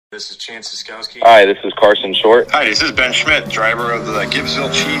This is Chance Siskowski. Hi, this is Carson Short. Hi, this is Ben Schmidt, driver of the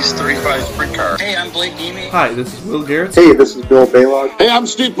Gibbsville Cheese 35 Sprint Car. Hey, I'm Blake Deemy. Hi, this is Will Garrett. Hey, this is Bill Baylog. Hey, I'm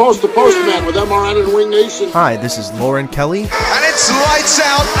Steve Post, the Postman with MRN and Wing Nation. Hi, this is Lauren Kelly. And it's lights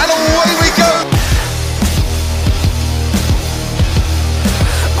out, and away we go!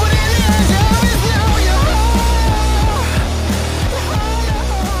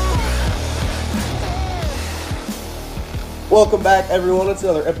 Welcome back, everyone. It's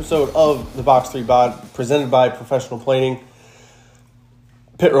another episode of the Box 3 Bod, presented by Professional Planing,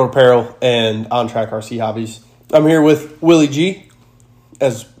 Pit Road Apparel, and On Track RC Hobbies. I'm here with Willie G,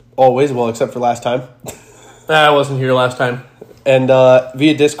 as always, well, except for last time. I wasn't here last time. And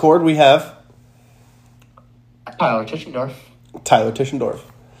via Discord, we have Tyler Tischendorf.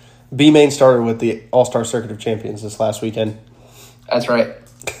 B-Main starter with the All-Star Circuit of Champions this last weekend. That's right.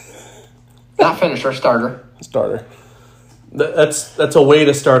 Not finisher, starter. Starter. That's a way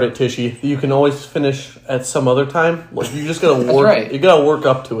to start it, Tishy. You can always finish at some other time. Like you just gotta work. Right. You gotta work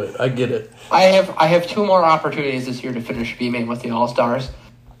up to it. I get it. I have two more opportunities this year to finish B-Main with the All-Stars.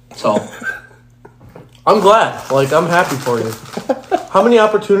 So I'm glad. Like I'm happy for you. How many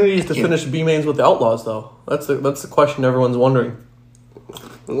opportunities to finish B-Mains with the Outlaws, though? That's the question everyone's wondering.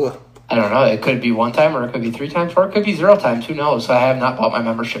 I don't know. It could be one time, or it could be 3 times, or it could be 0 times. Who knows? I have not bought my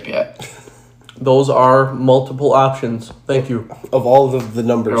membership yet. Those are multiple options. Thank you. Of all of the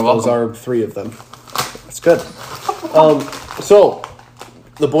numbers, those are 3 of them. That's good. So,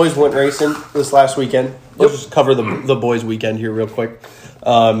 the boys went racing this last weekend. Let's just cover the boys' weekend here real quick.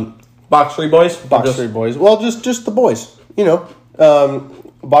 Box 3 boys? Box 3 boys. Well, just the boys. You know,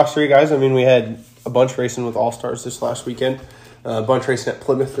 Box 3 guys. I mean, we had a bunch racing with All-Stars this last weekend. A bunch racing at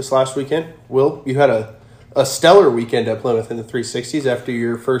Plymouth this last weekend. Will, you had a stellar weekend at Plymouth in the 360s after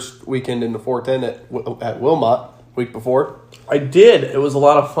your first weekend in the 410 at Wilmot week before. I did. It was a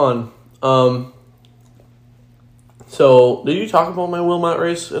lot of fun. So, did you talk about my Wilmot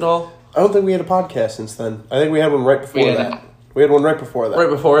race at all? I don't think we had a podcast since then. I think we had one right before that. We had one right before that. Right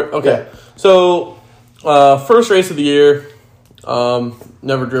before it? Okay. Yeah. So, first race of the year.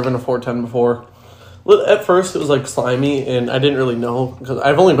 Never driven a 410 before. At first, it was like slimy, and I didn't really know because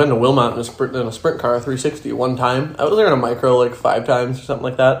I've only been to Wilmot in a sprint car 360 one time. I was there in a micro like 5 times or something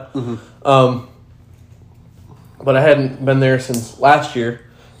like that. Mm-hmm. But I hadn't been there since last year.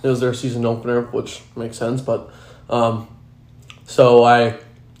 It was their season opener, which makes sense. But so I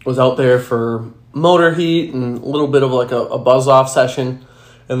was out there for motor heat and a little bit of like a buzz off session,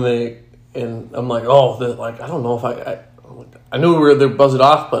 and I'm like, I don't know if I knew we were there to buzz it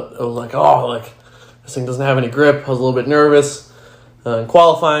off, but I was like, this thing doesn't have any grip. I was a little bit nervous. In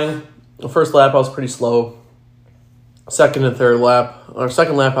qualifying, the first lap I was pretty slow. Second lap, I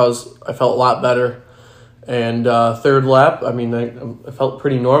felt a lot better. And third lap, I mean, I felt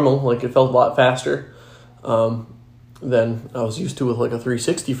pretty normal. Like, it felt a lot faster than I was used to with, like, a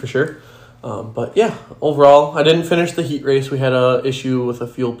 360 for sure. But, yeah, overall, I didn't finish the heat race. We had an issue with a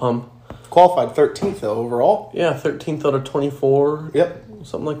fuel pump. Qualified 13th, though, overall. Yeah, 13th out of 24. Yep.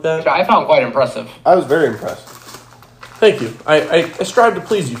 Something like that. Which I found quite impressive. I was very impressed. Thank you. I strive to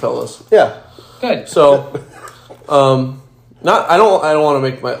please you fellas. Yeah. Good. So, I don't want to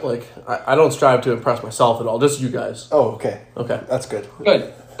make I don't strive to impress myself at all. Just you guys. Oh, okay. Okay. That's good.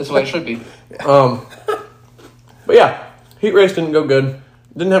 Good. That's the way it should be. But yeah, heat race didn't go good.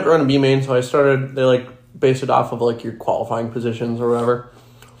 Didn't have to run a B-main, so they based it off of like your qualifying positions or whatever.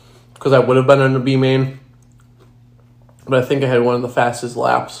 Because I would have been in a B-main. But I think I had one of the fastest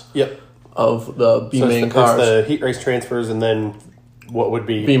laps of the B-main cars. It's the heat race transfers and then what would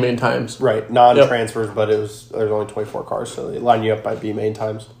be... B-main times. Right, non-transfers, but there's only 24 cars, so they line you up by B-main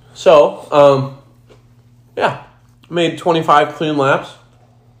times. So, made 25 clean laps.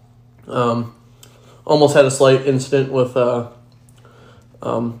 Almost had a slight incident with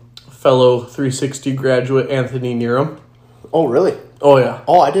fellow 360 graduate Anthony Neerum. Oh, really? Oh, yeah.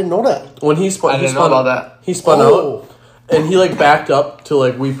 Oh, I didn't know that. When he spun, I didn't know about that. He spun out, and he backed up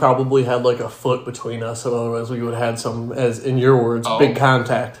to we probably had a foot between us, so otherwise we would have had some, as in your words, big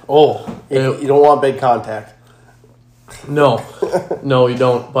contact. Oh, you don't want big contact. No, you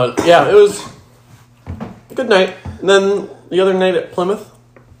don't. But yeah, it was a good night. And then the other night at Plymouth,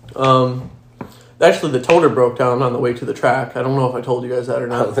 actually the toter broke down on the way to the track. I don't know if I told you guys that or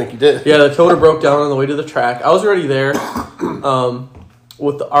not. I don't think you did. Yeah, the toter broke down on the way to the track. I was already there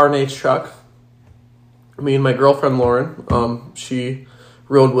with the R&H truck. Me and my girlfriend Lauren, she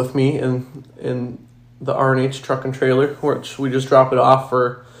rode with me in the R&H truck and trailer, which we just drop it off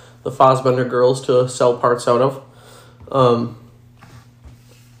for the Fosbender girls to sell parts out of.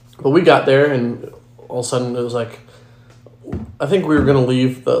 But we got there, and all of a sudden it was I think we were gonna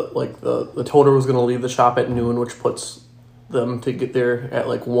leave the toter was gonna leave the shop at noon, which puts them to get there at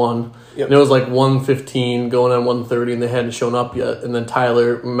like 1. Yep. And it was like 1:15 going on 1:30, and they hadn't shown up yet. And then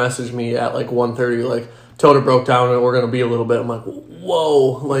Tyler messaged me at like 1:30, like toter broke down and we're gonna be a little bit. I'm like,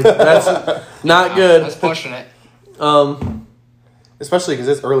 whoa, like that's not good. That's pushing it. Especially because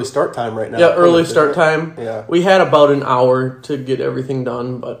it's early start time right now. Yeah, early start time. Yeah. We had about an hour to get everything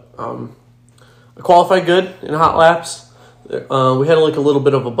done, but I qualified good in hot laps. We had like a little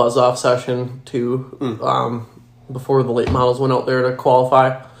bit of a buzz off session too. Before the late models went out there to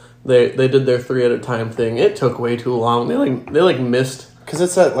qualify. They did their 3 at a time thing. It took way too long. They missed because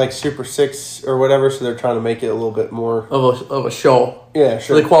it's at like Super 6 or whatever, so they're trying to make it a little bit more of a show. Yeah, sure.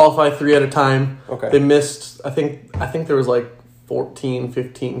 So they qualified 3 at a time. Okay. They missed. I think there was like 14,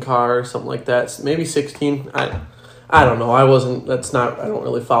 15 cars, something like that. Maybe 16. I don't know. I don't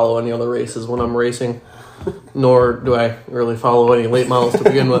really follow any other races when I'm racing, nor do I really follow any late models to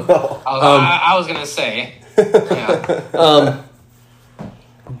begin with. I was gonna say. Yeah.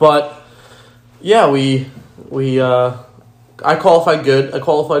 But yeah, I qualified good. I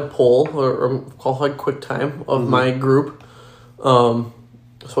qualified pole or qualified quick time of my group. So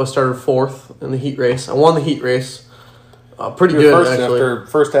I started 4th in the heat race. I won the heat race. Pretty good actually.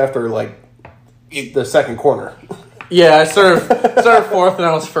 First after like the second corner. Yeah, I started 4th and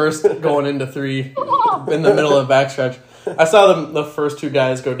I was first going into 3 in the middle of the backstretch. I saw the first 2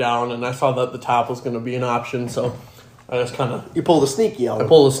 guys go down, and I saw that the top was going to be an option, so I just kind of... You pulled a sneaky on him. I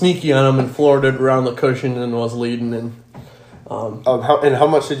pulled a sneaky on him and floored it around the cushion and was leading. And how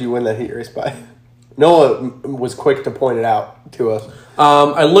much did you win that heat race by? Noah was quick to point it out to us.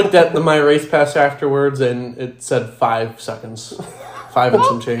 I looked at my race pass afterwards, and it said 5 seconds. 5 and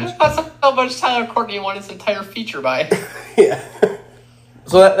some change. That's how much Tyler Courtney won his entire feature by. Yeah.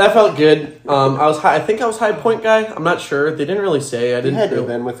 So that felt good. I think I was high point guy. I'm not sure. They didn't really say. You had to have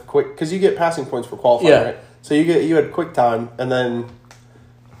been with quick because you get passing points for qualifying, Yeah. right? So you had quick time, and then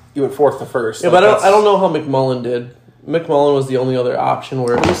you went 4th to 1st. Yeah, but I don't know how McMullen did. McMullen was the only other option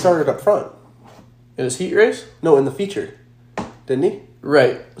where he started up front in his heat race. No, in the feature, didn't he?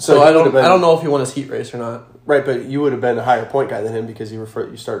 Right. So I don't know if he won his heat race or not. Right, but you would have been a higher point guy than him because you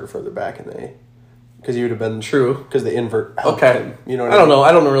started further back in the A. Because you would have been true because the invert helped okay him. You know what I don't know.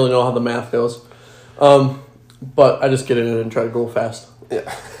 I don't really know how the math goes, but I just get in it and try to go fast.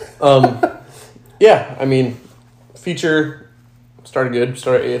 Yeah. Yeah. I mean, feature started good.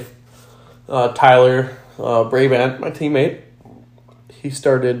 Started 8th. Tyler Brabant, my teammate, he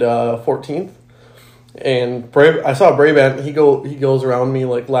started 14th, and I saw Brabant. He goes around me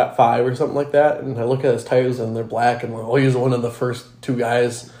like lap 5 or something like that, and I look at his tires and they're black, and he was one of the first 2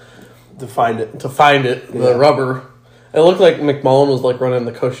 guys. To find it, the rubber. It looked like McMullen was like running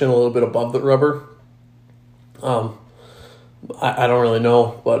the cushion a little bit above the rubber. I don't really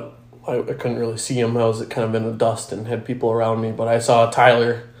know, but I couldn't really see him. I was kind of in the dust and had people around me, but I saw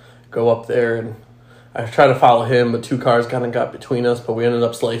Tyler go up there, and I tried to follow him, but 2 cars kind of got between us, but we ended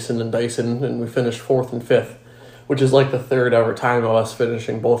up slicing and dicing, and we finished 4th and 5th, which is like the 3rd ever time of us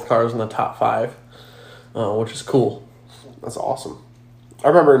finishing both cars in the top 5, which is cool. That's awesome. I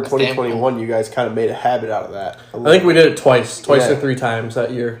remember in 2021, you guys kind of made a habit out of that. I think we did it twice or 3 times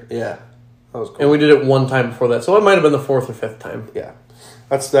that year. Yeah, that was cool. And we did it 1 time before that, so it might have been the 4th or 5th time. Yeah,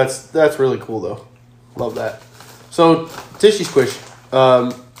 that's really cool though. Love that. So Tishy Squish,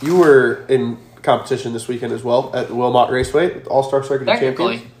 you were in competition this weekend as well at the Wilmot Raceway, with All-Star Circuit of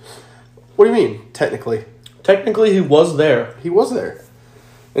Champions. What do you mean technically? Technically, he was there. He was there,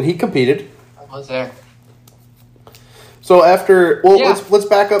 and he competed. I was there. So let's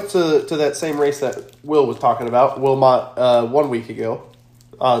back up to that same race that Will was talking about. Wilmot 1 week ago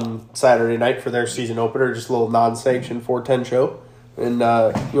on Saturday night for their season opener, just a little non-sanctioned 410 show. And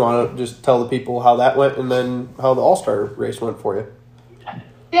you want to just tell the people how that went and then how the All-Star race went for you.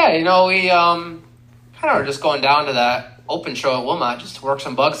 Yeah, we kind of were just going down to that open show at Wilmot just to work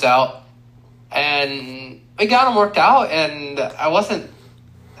some bugs out. And we got them worked out, and I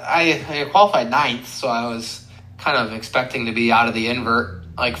qualified 9th, so I was kind of expecting to be out of the invert,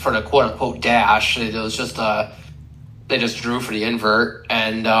 like for the quote unquote dash. It was just they just drew for the invert,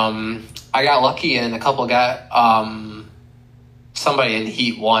 and I got lucky, and a couple got somebody in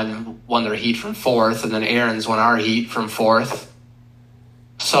heat won their heat from 4th, and then Aaron's won our heat from 4th.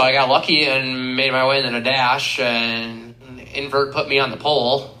 So I got lucky and made my way into the dash, and invert put me on the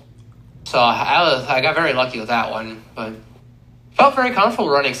pole. So I got very lucky with that one, but felt very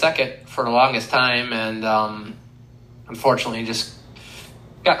comfortable running 2nd for the longest time, and unfortunately just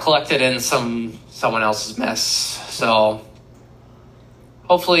got collected in someone else's mess. So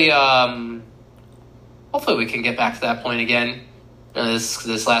hopefully hopefully we can get back to that point again.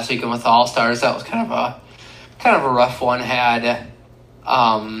 This last weekend with the All Stars, that was kind of a rough one. Had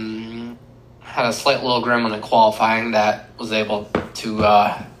a slight little gremlin in qualifying that was able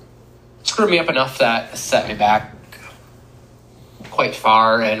to screw me up enough that set me back quite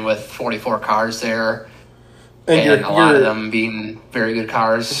far. And with 44 cars there, and a lot of them being very good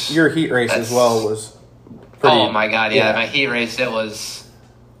cars, your heat race as well was pretty. Oh my god, yeah, my heat race, it was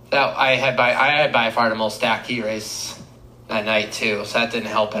that I had by far the most stacked heat race that night too, so that didn't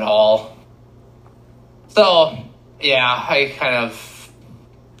help at all. So yeah, I kind of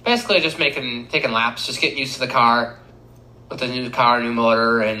basically just taking laps, just getting used to the car with the new car, new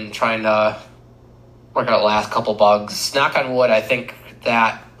motor, and trying to work out the last couple bugs. Knock on wood, I think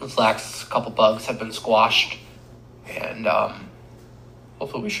that those last couple bugs have been squashed, and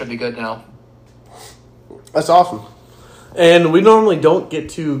hopefully we should be good now. That's awesome. And we normally don't get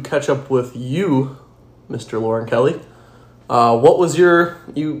to catch up with you, Mr. Lauren Kelly. What was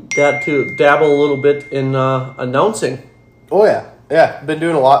you got to dabble a little bit in announcing? Oh, yeah. Been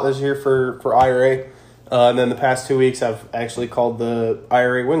doing a lot this year for IRA. And then the past 2 weeks, I've actually called the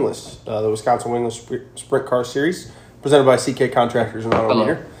IRA Wingless, the Wisconsin Wingless Sprint Car Series, presented by CK Contractors and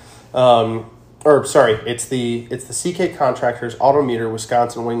Autometer. It's the CK Contractors Autometer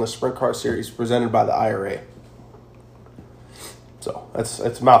Wisconsin Wingless Sprint Car Series, presented by the IRA. So it's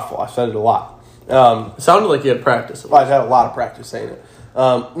a mouthful. I've said it a lot. It sounded like you had practice. I've had a lot of practice saying it.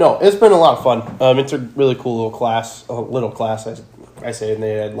 No, it's been a lot of fun. It's a really cool little class, I say, and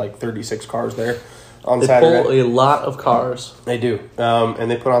they had like 36 cars there on Saturday. They pull a lot of cars. They do, and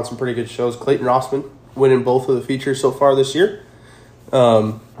they put on some pretty good shows. Clayton Rossman winning both of the features so far this year.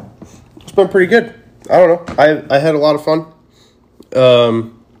 It's been pretty good. I don't know. I had a lot of fun.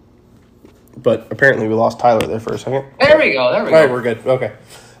 But apparently we lost Tyler there for a second. There we go. All right, we're good. Okay.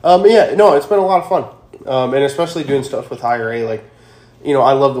 It's been a lot of fun. And especially doing stuff with IRA. Like,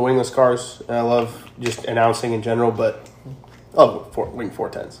 I love the wingless cars, and I love just announcing in general, but Wing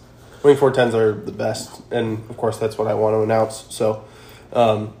 410s. Wing 410s are the best, and of course that's what I want to announce. So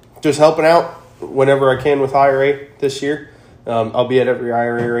just helping out whenever I can with IRA this year. I'll be at every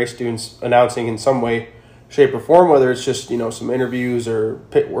IRA race announcing in some way, shape, or form, whether it's just, some interviews or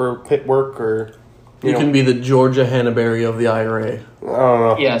pit work or... You can be the Georgia Hannaberry of the IRA. I don't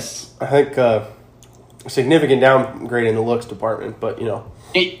know. Yes. I think significant downgrade in the looks department, but,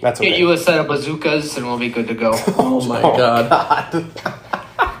 that's okay. Get you a set of bazookas and we'll be good to go. Oh, my God. I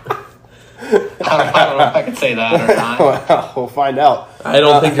don't know if I can say that or not. Well, we'll find out. I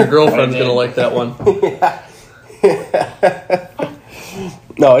don't think your girlfriend's going to like that one.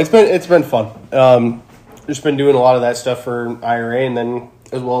 No, it's been fun. Just been doing a lot of that stuff for IRA, and then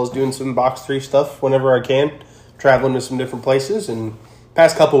as well as doing some box 3 stuff whenever I can, traveling to some different places. And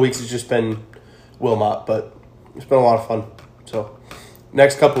past couple of weeks has just been Wilmot, but it's been a lot of fun. So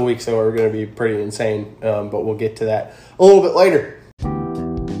next couple of weeks, though, are going to be pretty insane, but we'll get to that a little bit later.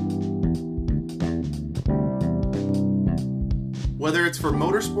 Whether it's for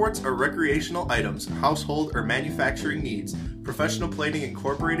motorsports or recreational items, household or manufacturing needs, Professional Plating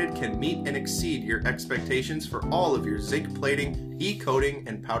Incorporated can meet and exceed your expectations for all of your zinc plating, e-coating,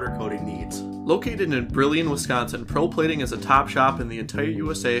 and powder coating needs. Located in Brillion, Wisconsin, Pro Plating is a top shop in the entire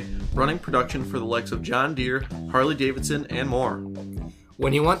USA, running production for the likes of John Deere, Harley Davidson, and more.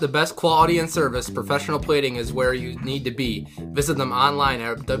 When you want the best quality and service, Professional Plating is where you need to be. Visit them online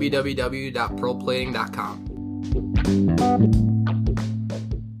at www.proplating.com.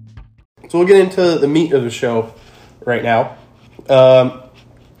 So we'll get into the meat of the show right now.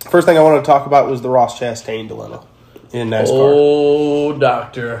 First thing I wanted to talk about was the Ross Chastain dilemma in NASCAR. Oh,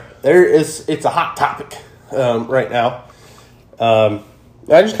 doctor. It's a hot topic right now. I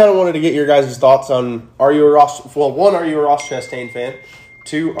just kind of wanted to get your guys' thoughts on, are you a Ross Chastain fan?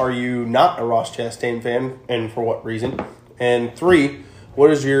 2, are you not a Ross Chastain fan, and for what reason? And 3,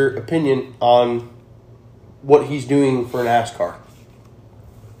 what is your opinion on what he's doing for NASCAR?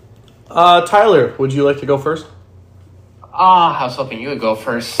 Tyler, would you like to go first? I was hoping you would go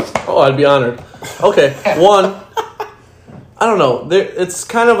first. Oh, I'd be honored. Okay, one, I don't know. It's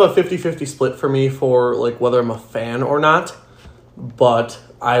kind of a 50-50 split for me for like whether I'm a fan or not. But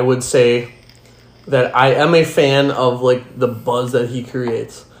I would say that I am a fan of like the buzz that he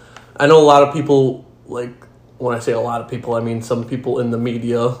creates. I know a lot of people, like, when I say a lot of people, I mean some people in the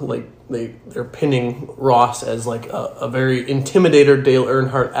media, like they're pinning Ross as like a very intimidator, Dale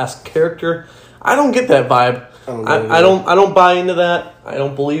Earnhardt-esque character. I don't get that vibe. I don't buy into that. I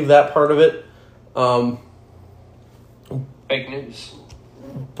don't believe that part of it. Fake news.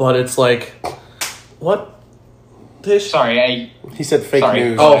 But it's like, what? Tish? Sorry, He said fake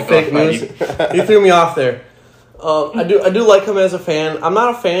news. Oh, Go fake ahead, news. You threw me off there. I do like him as a fan. I'm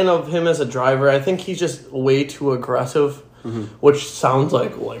not a fan of him as a driver. I think he's just way too aggressive, which sounds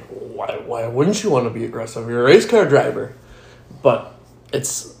like why wouldn't you want to be aggressive? You're a race car driver, but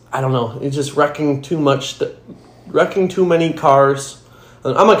I don't know. It's just wrecking too many cars.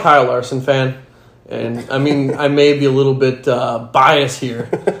 I'm a Kyle Larson fan, and I mean I may be a little bit biased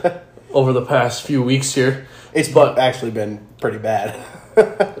here over the past few weeks here. It's actually been pretty bad.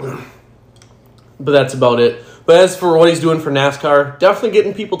 But that's about it. But as for what he's doing for NASCAR, definitely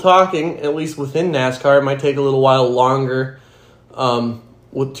getting people talking, at least within NASCAR. It might take a little while longer for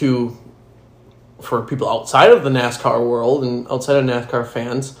people outside of the NASCAR world and outside of NASCAR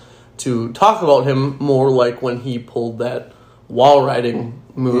fans to talk about him more, like when he pulled that wall riding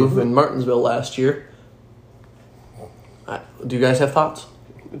move in Martinsville last year. Do you guys have thoughts?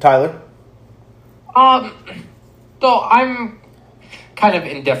 Tyler? So I'm kind of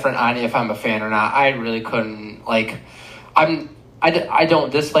indifferent on if I'm a fan or not. I really couldn't I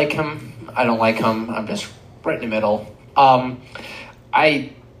don't dislike him. I don't like him. I'm just right in the middle. I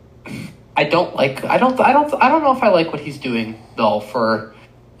don't know if I like what he's doing though for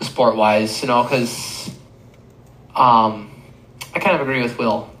sport wise, because I kind of agree with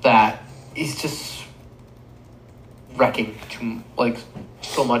Will that he's just wrecking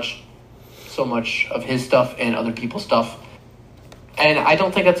so much of his stuff and other people's stuff. And I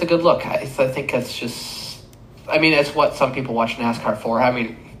don't think that's a good look. I think that's just... it's what some people watch NASCAR for.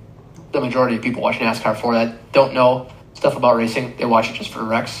 The majority of people watch NASCAR for that don't know stuff about racing. They watch it just for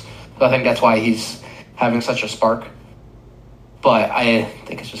wrecks. So I think that's why he's having such a spark. But I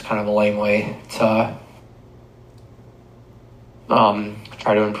think it's just kind of a lame way to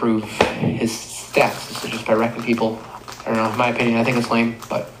try to improve his stats. It's just by wrecking people. I don't know. In my opinion, I think it's lame,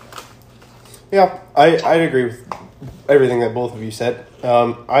 but... Yeah, I'd agree with everything that both of you said.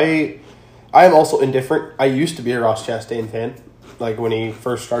 I am also indifferent. I used to be a Ross Chastain fan. Like when he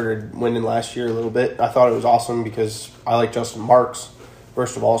first started winning last year a little bit, I thought it was awesome because I like Justin Marks,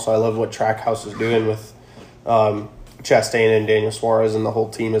 first of all, so I love what Trackhouse is doing with Chastain and Daniel Suarez and the whole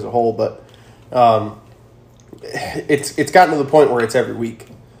team as a whole. But it's gotten to the point where it's every week,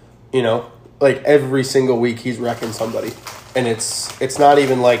 like every single week he's wrecking somebody, and it's not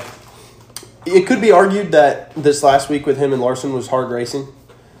even like. It could be argued that this last week with him and Larson was hard racing,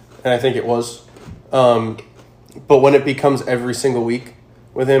 and I think it was. But when it becomes every single week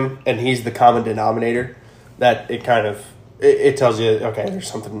with him, and he's the common denominator, that it kind of it tells you, okay, there's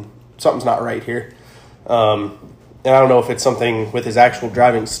something's not right here. And I don't know if it's something with his actual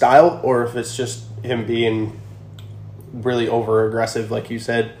driving style or if it's just him being really over aggressive, like you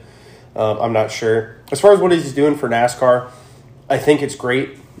said. I'm not sure. As far as what he's doing for NASCAR, I think it's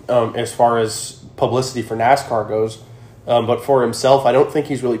great. As far as publicity for NASCAR goes, but for himself, I don't think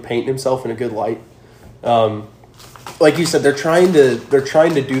he's really painting himself in a good light. Like you said, they're trying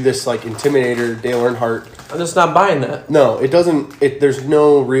to do this like Intimidator, Dale Earnhardt. I'm just not buying that. No, it doesn't. There's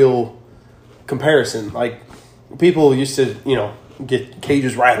no real comparison. Like people used to, get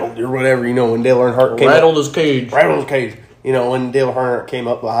cages rattled or whatever. When Dale Earnhardt came rattled his cage. When Dale Earnhardt came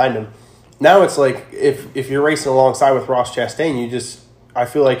up behind him. Now it's like if you're racing alongside with Ross Chastain, I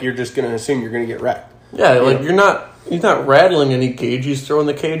feel like you're just going to assume you're going to get wrecked. Yeah, he's not rattling any cage. He's throwing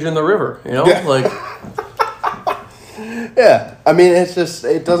the cage in the river. Yeah. Yeah, it's just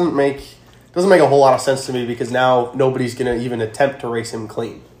it doesn't make a whole lot of sense to me because now nobody's going to even attempt to race him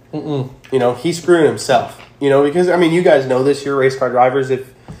clean. He's screwing himself. Because you guys know this. You're race car drivers.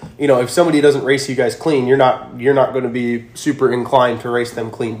 If somebody doesn't race you guys clean, you're not going to be super inclined to race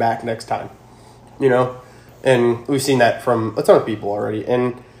them clean back next time. And we've seen that from a ton of people already.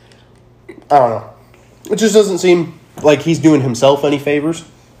 And I don't know. It just doesn't seem like he's doing himself any favors.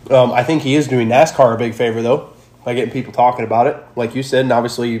 I think he is doing NASCAR a big favor, though, by getting people talking about it. Like you said, and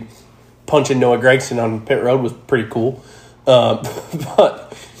obviously punching Noah Gragson on pit road was pretty cool.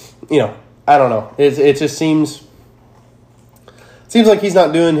 But, I don't know. It just seems like he's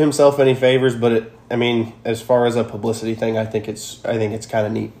not doing himself any favors, but as far as a publicity thing, I think it's kind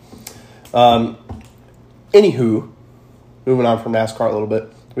of neat. Anywho, moving on from NASCAR a little bit,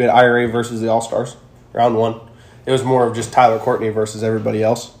 we had IRA versus the All-Stars, round one. It was more of just Tyler Courtney versus everybody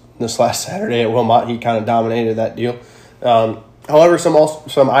else. This last Saturday at Wilmot, he kind of dominated that deal. However,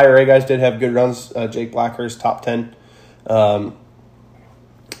 some IRA guys did have good runs. Jake Blackhurst, top 10. Who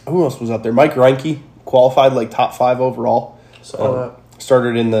else was up there? Mike Reinke qualified like top 5 overall.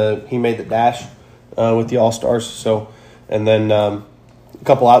 Started he made the dash with the All-Stars. So, and then a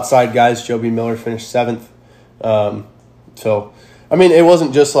couple outside guys. Joby Miller finished 7th. It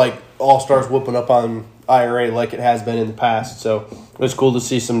wasn't just like All-Stars whooping up on IRA like it has been in the past. So it was cool to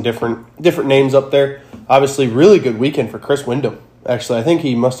see some different names up there. Obviously, really good weekend for Chris Wyndham. Actually, I think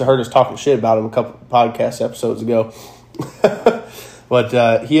he must have heard us talking shit about him a couple podcast episodes ago.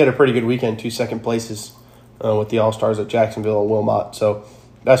 But he had a pretty good weekend, 2 second places with the All-Stars at Jacksonville and Wilmot. So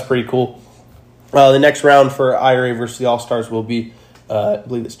that's pretty cool. The next round for IRA versus the All-Stars will be, I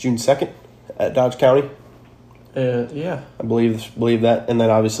believe it's June 2nd at Dodge County. Yeah. I believe that. And then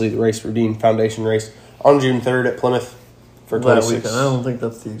obviously the Race for Dean Foundation race on June 3rd at Plymouth for 26. I don't think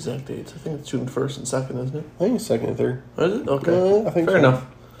that's the exact dates. I think it's June 1st and 2nd, isn't it? I think it's 2nd and 3rd. Is it? Okay. I think Fair enough.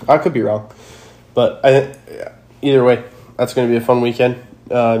 I could be wrong. But either way, that's going to be a fun weekend.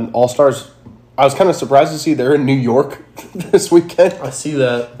 All-Stars, I was kind of surprised to see they're in New York this weekend. I see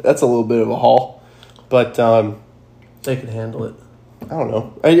that. That's a little bit of a haul. But they can handle it. I don't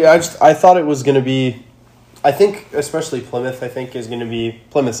know. I thought it was going to be, I think especially Plymouth, is going to be,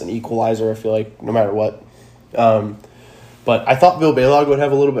 Plymouth's an equalizer, I feel like, no matter what. But I thought Bill Baylog would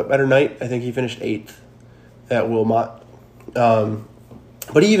have a little bit better night. I think he finished 8th at Wilmot.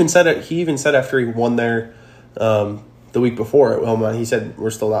 But he even said after he won there the week before at Wilmot, he said,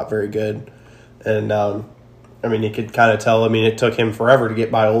 we're still not very good. And, I mean, you could kind of tell. I mean, it took him forever to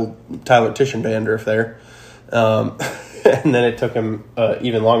get by old Tyler Tischendorf there. And then it took him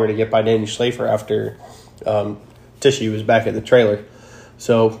even longer to get by Danny Schlafer after Tishy was back at the trailer.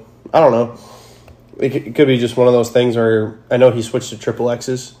 So, I don't know. It could be just one of those things where I know he switched to triple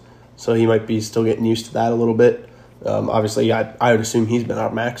X's, so he might be still getting used to that a little bit. Obviously, I would assume he's been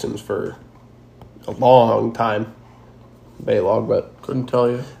out Maxims for a long time, Baylog, but couldn't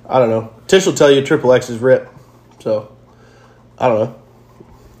tell you. I don't know. Tish will tell you triple X's rip, so I don't know.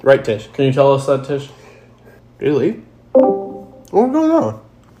 Right, Tish? Can you tell us that, Tish? Really? What's going on?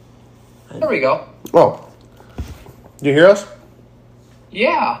 There we go. Oh, do you hear us?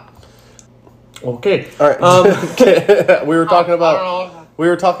 Yeah. Okay. All right. We were talking about. I don't know. We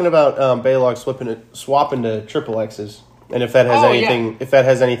were talking about Baylog swapping to triple X's, and if that has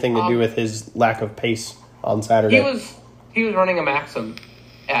anything to do with his lack of pace on Saturday. He was running a Maxim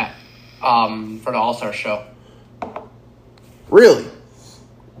at for the All-Star show. Really?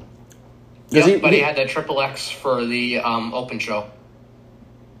 But he had the triple X for the Open show.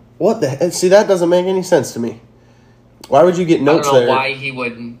 What the? See, that doesn't make any sense to me. Why would you get notes there? I don't know why he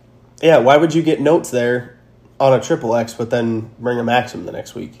wouldn't. Yeah, why would you get notes there on a triple X, but then bring a Maxim the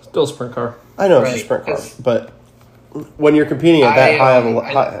next week? Still a sprint car. I know it's a sprint car, but when you're competing at that high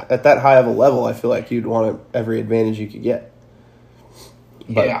of a level, I feel like you'd want every advantage you could get.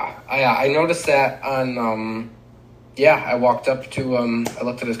 But, I noticed that on. I walked up to I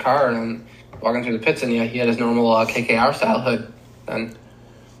looked at his car and walking through the pits, and he had his normal KKR style hood. And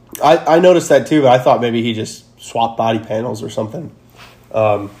I noticed that too, but I thought maybe he just swapped body panels or something.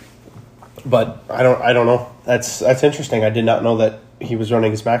 But I don't know. That's interesting. I did not know that he was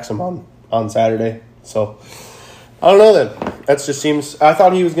running his Maxim on Saturday. So I don't know then. That just seems. I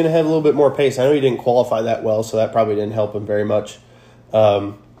thought he was going to have a little bit more pace. I know he didn't qualify that well, so that probably didn't help him very much.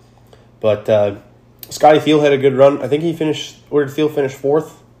 But Scotty Thiel had a good run. I think he finished. Where did Thiel finish?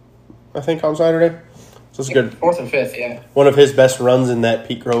 4th, I think, on Saturday. So it's good. 4th and 5th, yeah. One of his best runs in that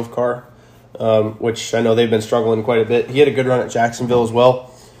Pete Grove car, which I know they've been struggling quite a bit. He had a good run at Jacksonville as well.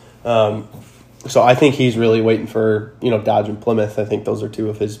 So I think he's really waiting for, Dodge and Plymouth. I think those are 2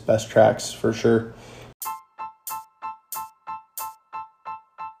 of his best tracks for sure.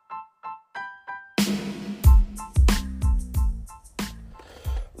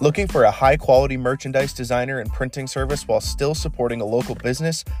 Looking for a high-quality merchandise designer and printing service while still supporting a local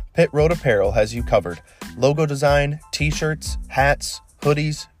business? Pit Road Apparel has you covered. Logo design, t-shirts, hats,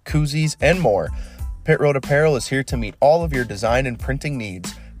 hoodies, koozies, and more. Pit Road Apparel is here to meet all of your design and printing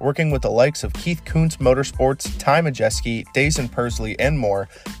needs. Working with the likes of Keith Kuntz Motorsports, Ty Majeski, Dazen Persley, and more,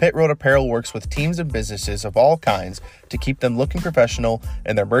 Pit Road Apparel works with teams and businesses of all kinds to keep them looking professional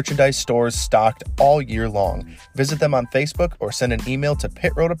and their merchandise stores stocked all year long. Visit them on Facebook or send an email to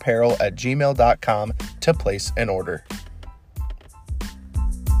pitroadapparel@gmail.com to place an order.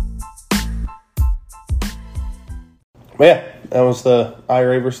 Yeah, that was the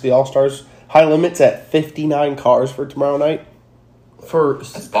IRA versus the All-Stars. High limits at 59 cars for tomorrow night. For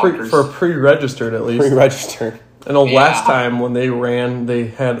pre-registered, at least. Pre-registered. I know last time when they ran, they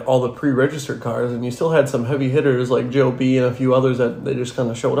had all the pre-registered cars, and you still had some heavy hitters like Joe B and a few others that they just kind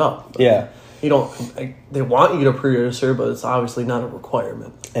of showed up. But yeah. They want you to pre-register, but it's obviously not a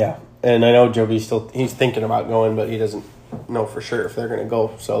requirement. Yeah. And I know Joe B he's thinking about going, but he doesn't know for sure if they're going to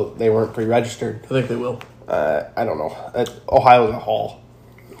go, so they weren't pre-registered. I think they will. I don't know. Ohio's a haul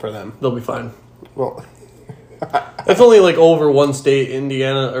for them. They'll be fine. Well, It's only like over one state,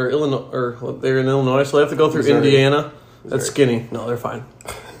 Indiana or Illinois, or they're in Illinois, so they have to go through Missouri. Indiana. That's skinny. No, they're fine.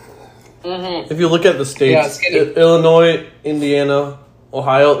 Mm-hmm. If you look at the states, Illinois, Indiana,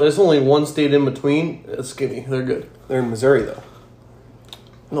 Ohio, there's only one state in between. It's skinny. They're good. They're in Missouri, though.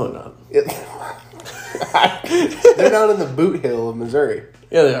 No, they're not. They're down in the boot hill of Missouri.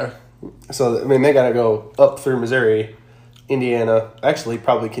 Yeah, they are. So, I mean, they got to go up through Missouri, Indiana, actually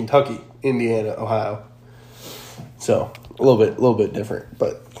probably Kentucky, Indiana, Ohio. So, a little bit different.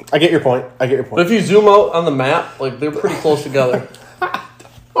 But I get your point. But if you zoom out on the map, like, they're pretty close together.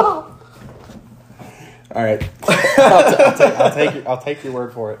 All right. I'll take your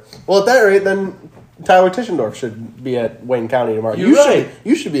word for it. Well, at that rate, then Tyler Tischendorf should be at Wayne County tomorrow. You're right.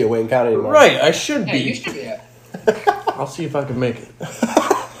 You should be at Wayne County tomorrow. Right, I should be. Yeah, you should be it. I'll see if I can make it.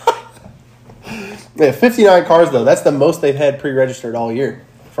 Yeah, 59 cars, though. That's the most they've had pre-registered all year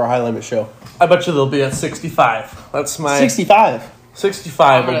for a high-limit show. I bet you they'll be at 65. That's my 65.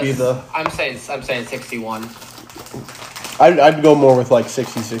 65 would be the. I'm saying 61. I'd go more with like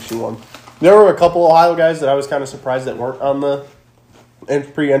 60, 61. There were a couple Ohio guys that I was kind of surprised that weren't on the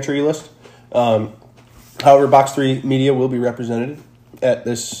pre-entry list. However, Box 3 Media will be represented at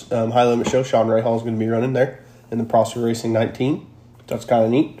this high-limit show. Sean Rahal is going to be running there in the Prosser Racing 19. That's kind of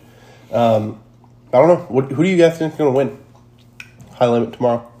neat. I don't know. Who do you guys think is going to win high limit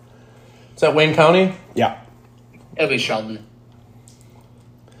tomorrow? Is that Wayne County? Yeah. It'll be Sheldon.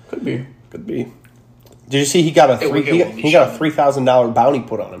 Could be. Did you see he got a $3,000 bounty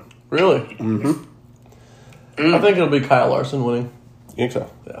put on him? Really? Mm-hmm. I think it'll be Kyle Larson winning. You think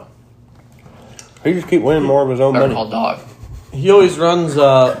so? Yeah. He just keep winning more of his own money. Dog. He always runs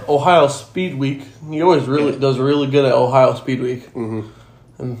Ohio Speed Week. He always does really good at Ohio Speed Week. Mm-hmm.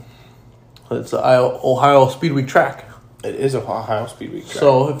 And it's an Ohio Speed Week track. It is a Ohio Speed Week track.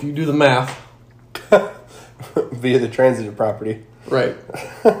 So if you do the math. Via the transitive property. Right.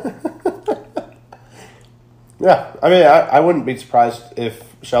 Yeah. I mean, I wouldn't be surprised if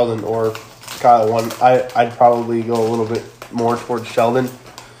Sheldon or Kyle won. I'd probably go a little bit more towards Sheldon.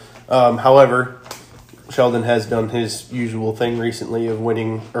 However, Sheldon has done his usual thing recently of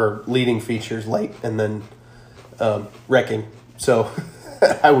winning or leading features late and then wrecking. So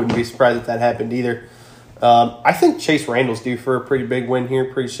I wouldn't be surprised if that happened either. I think Chase Randall's due for a pretty big win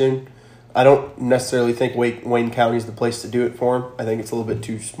here pretty soon. I don't necessarily think Wayne County is the place to do it for him. I think it's a little bit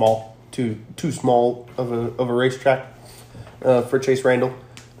too small of a racetrack for Chase Randall.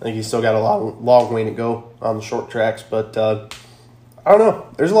 I think he's still got a long way to go on the short tracks, but I don't know.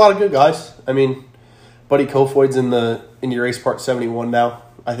 There's a lot of good guys. I mean, Buddy Kofoid's in the Indy Race Part 71 now.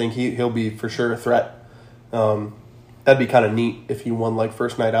 I think he'll be for sure a threat. That'd be kind of neat if he won like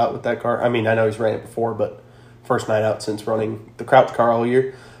first night out with that car. I mean, I know he's ran it before, but first night out since running the Crouch car all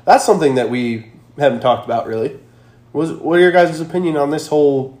year. That's something that we haven't talked about really. What are your guys' opinion on this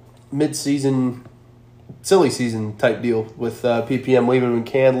whole mid-season, silly season type deal with PPM leaving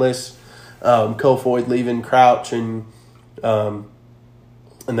McCandless, Kofoid leaving Crouch, and then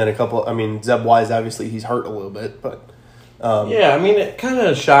a couple. I mean, Zeb Wise obviously he's hurt a little bit, but yeah, I mean it kind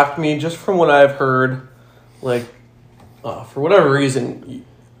of shocked me just from what I've heard. Like for whatever reason,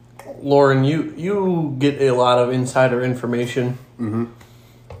 Lauren, you get a lot of insider information,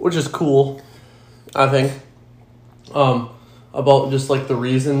 which is cool. I think about just like the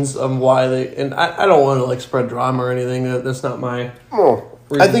reasons of why they and I don't want to like spread drama or anything. That's not my. Well,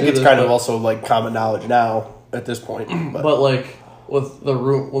 I think it's kind of also like common knowledge now at this point. But like with the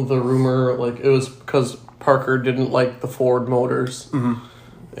rumor, like it was because Parker didn't like the Ford motors,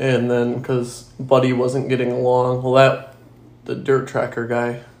 and then because Buddy wasn't getting along. Well, the dirt tracker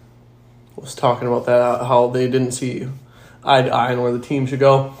guy was talking about that, how they didn't see eye to eye on where the team should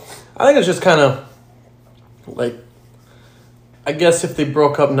go. I think it's just kind of like, I guess if they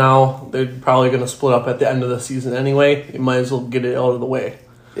broke up now, they're probably going to split up at the end of the season anyway. You might as well get it out of the way.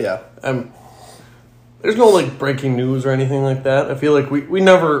 Yeah. There's no like breaking news or anything like that. I feel like we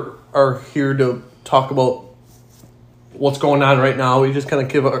never are here to talk about what's going on right now. We just kind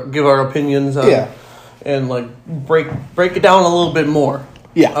of give our opinions on, and like break it down a little bit more.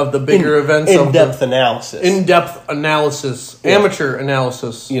 Yeah. Of the bigger events. In-depth analysis. In-depth analysis. Yeah. Amateur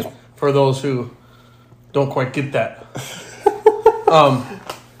analysis. Yeah. For those who don't quite get that.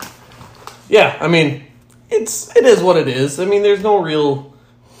 Yeah, I mean, it is what it is. I mean, there's no real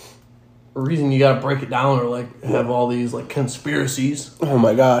reason you got to break it down or like have all these like conspiracies. Oh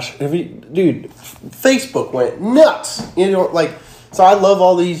my gosh, dude, Facebook went nuts. You know, like, so I love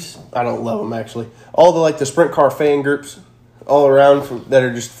all these. I don't love them actually. All the sprint car fan groups all around that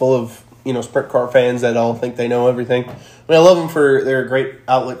are just full of sprint car fans that all think they know everything. I mean, I love them they're a great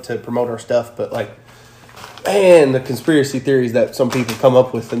outlet to promote our stuff, but like, And the conspiracy theories that some people come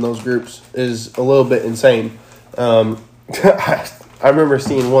up with in those groups is a little bit insane. I remember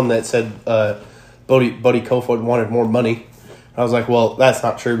seeing one that said Buddy Kofoid wanted more money. I was like, well, that's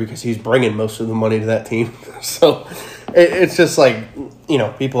not true because he's bringing most of the money to that team. So it's just like,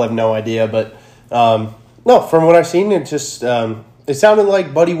 people have no idea. But no, from what I've seen, it just it sounded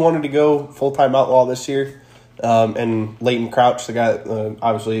like Buddy wanted to go full-time outlaw this year. And Leighton Crouch, the guy,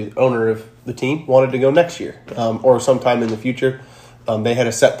 obviously owner of the team, wanted to go next year or sometime in the future. They had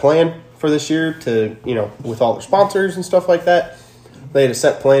a set plan for this year to, with all their sponsors and stuff like that. They had a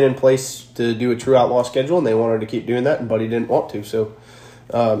set plan in place to do a true outlaw schedule, and they wanted to keep doing that, and Buddy didn't want to. So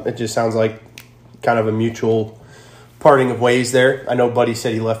it just sounds like kind of a mutual parting of ways there. I know Buddy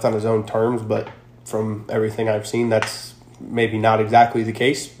said he left on his own terms, but from everything I've seen, that's maybe not exactly the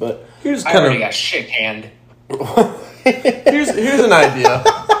case. But I already got shit canned. here's an idea.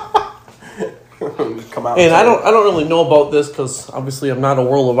 Come out and I don't really know about this because obviously I'm not a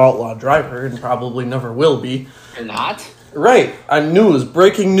World of Outlaw driver and probably never will be. You're not? Right.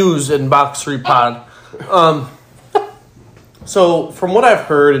 Breaking news in Box 3 Pod. So from what I've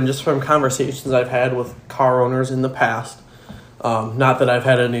heard and just from conversations I've had with car owners in the past, not that I've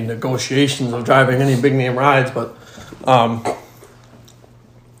had any negotiations of driving any big name rides, but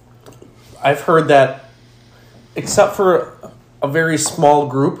I've heard that except for a very small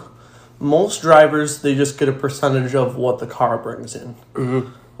group, most drivers, they just get a percentage of what the car brings in.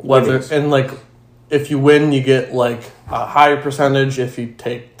 Mm-hmm. If you win, you get like a higher percentage. If you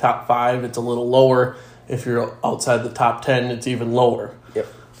take top 5, it's a little lower. If you're outside the top 10, it's even lower. Yep.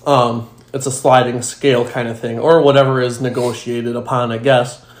 It's a sliding scale kind of thing, or whatever is negotiated upon, I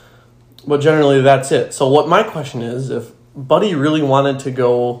guess. But generally, that's it. So what my question is, if Buddy really wanted to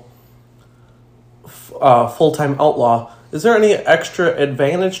go full-time outlaw, is there any extra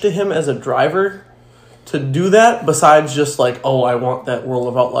advantage to him as a driver to do that besides just like, oh, I want that World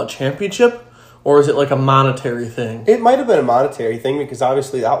of Outlaw championship? Or is it like a monetary thing? It might have been a monetary thing because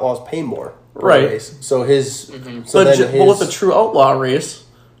obviously the Outlaws pay more per right. race. So his, but with a true Outlaw race,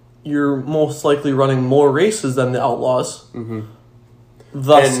 you're most likely running more races than the Outlaws. Mm-hmm.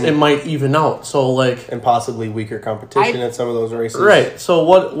 Thus, it might even out. So and possibly weaker competition at some of those races. Right. So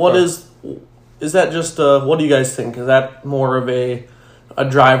what is that? Just what do you guys think? Is that more of a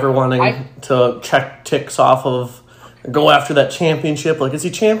driver wanting to check ticks off of? Go after that championship? Like, is he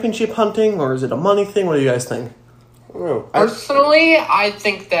championship hunting, or is it a money thing? What do you guys think? Personally, I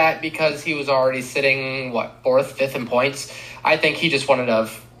think that because he was already sitting, 4th, 5th in points, I think he just wanted to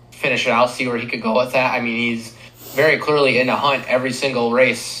finish it out, see where he could go with that. I mean, he's very clearly in a hunt every single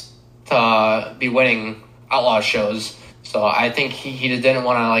race to be winning outlaw shows. So I think he just didn't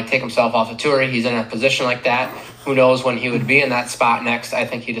want to take himself off the tour. He's in a position like that. Who knows when he would be in that spot next? I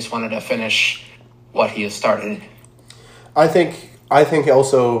think he just wanted to finish what he has started. I think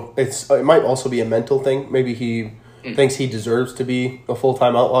also it might also be a mental thing. Maybe he thinks he deserves to be a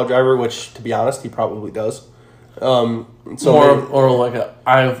full-time outlaw driver, which, to be honest, he probably does. I've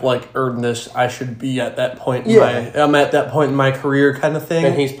earned this. I should be at that point. I'm at that point in my career, kind of thing.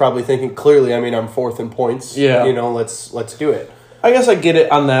 And he's probably thinking clearly. I mean, I'm 4th in points. Yeah, let's do it. I guess I get it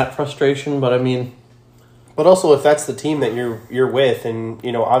on that frustration, but I mean, but also if that's the team that you're with, and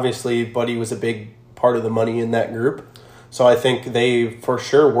obviously Buddy was a big part of the money in that group. So I think they for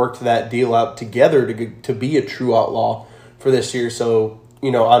sure worked that deal out together to be a true outlaw for this year. So,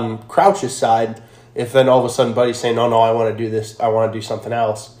 on Crouch's side, if then all of a sudden Buddy's saying, no, I want to do this, I want to do something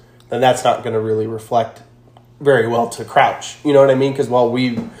else, then that's not going to really reflect very well to Crouch. You know what I mean? Because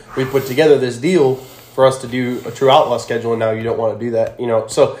we put together this deal for us to do a true outlaw schedule, and now you don't want to do that.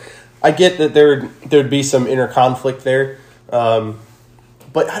 So I get that there'd be some inner conflict there, but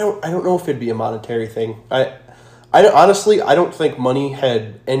I don't know if it'd be a monetary thing. Honestly, I don't think money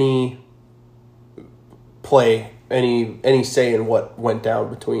had any say in what went down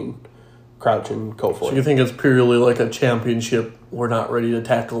between Crouch and Kofoid. So you think it's purely like a championship? We're not ready to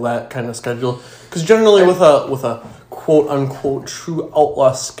tackle that kind of schedule because generally with a quote unquote true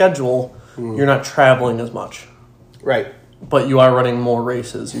outlaw schedule, you're not traveling as much, right? But you are running more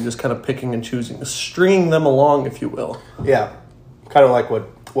races. You're just kind of picking and choosing, stringing them along, if you will. Yeah, kind of like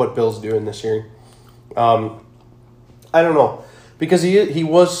what Bill's doing this year. I don't know, because he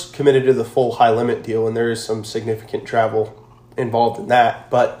was committed to the full high limit deal, and there is some significant travel involved in that.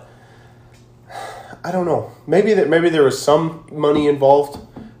 But I don't know. Maybe there was some money involved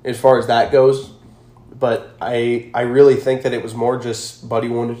as far as that goes. But I really think that it was more just Buddy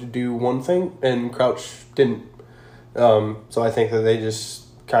wanted to do one thing and Crouch didn't. So I think that they just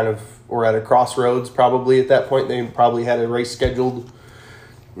kind of were at a crossroads probably at that point. They probably had a race scheduled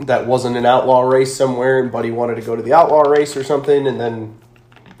that wasn't an outlaw race somewhere, and Buddy wanted to go to the outlaw race or something, and then,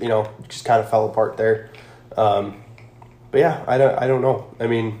 just kind of fell apart there. But yeah, I don't know. I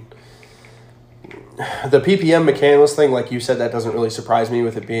mean, the PPM McCandless thing, like you said, that doesn't really surprise me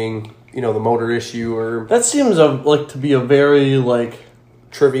with it being, the motor issue or... That seems like to be a very,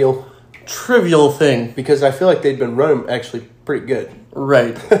 trivial thing. Because I feel like they'd been running actually pretty good.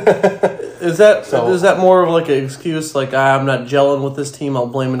 Right. Is that more of like an excuse, like, I'm not gelling with this team, I'll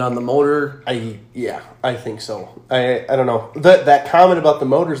blame it on the motor? I think so. I don't know. That comment about the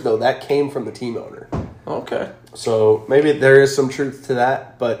motors, though, that came from the team owner. Okay. So maybe there is some truth to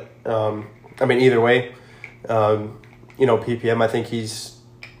that, but, either way, PPM, I think he's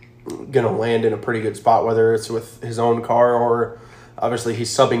going to land in a pretty good spot, whether it's with his own car or obviously he's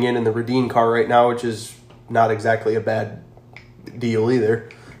subbing in the Redeem car right now, which is not exactly a bad deal either.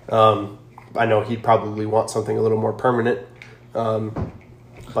 I know he'd probably want something a little more permanent, but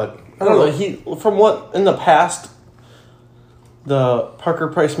I don't know. From what in the past, the Parker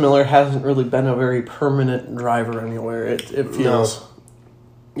Price Miller hasn't really been a very permanent driver anywhere. It feels. No.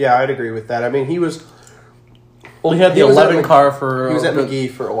 Yeah, I'd agree with that. I mean, he was. Well, he had the 11 car for. He was at McGee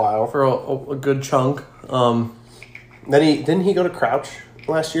for a while, for a good chunk. Then didn't he go to Crouch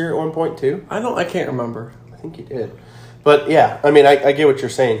last year at one point too? I can't remember. I think he did. But yeah, I get what you're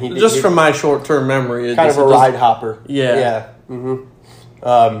saying. From my short-term memory, kind of a ride hopper. Yeah, yeah.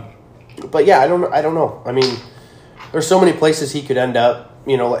 Mm-hmm. But yeah, I don't know. I mean, there's so many places he could end up.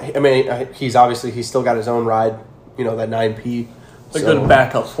 He's still got his own ride. That 9P. A good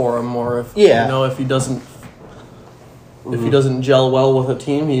backup for him, or if he doesn't gel well with a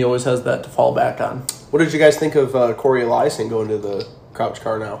team, he always has that to fall back on. What did you guys think of Corey Eliason going to the Crouch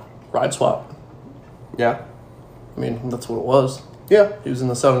car now? Ride swap. Yeah. That's what it was. Yeah. He was in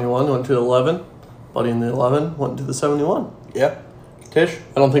the 71, went to the 11. Buddy in the 11, went to the 71. Yeah. Tish?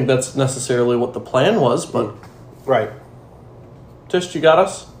 I don't think that's necessarily what the plan was, but... Right. Tish, you got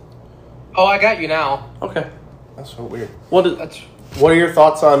us? Oh, I got you now. Okay. That's so weird. What are your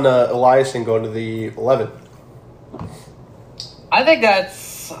thoughts on Eliason going to the 11? I think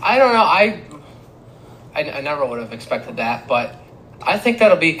that's... I don't know. I never would have expected that, but I think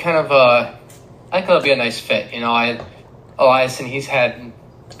that'll be kind of a... I think it'll be a nice fit. Eliason, he's had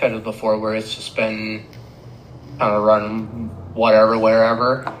schedules before where it's just been kind of run whatever,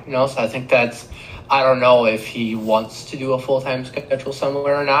 wherever, So I think that's, I don't know if he wants to do a full-time schedule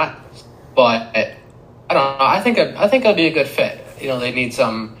somewhere or not, but I don't know. I think it'll be a good fit. They need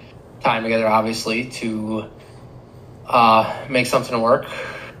some time together, obviously, to make something work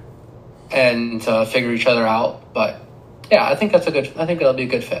and to figure each other out. But yeah, I think it'll be a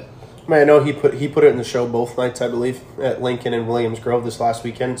good fit. I know he put it in the show both nights, I believe, at Lincoln and Williams Grove this last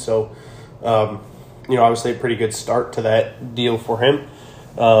weekend. So, obviously a pretty good start to that deal for him.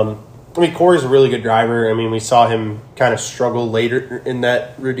 Corey's a really good driver. We saw him kind of struggle later in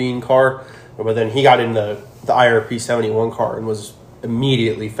that Redeem car, but then he got in the IRP 71 car and was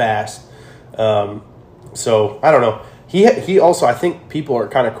immediately fast. So I don't know. He also, I think people are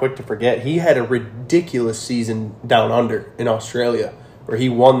kind of quick to forget, he had a ridiculous season down under in Australia, where he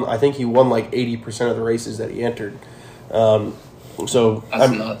won like 80% of the races that he entered. So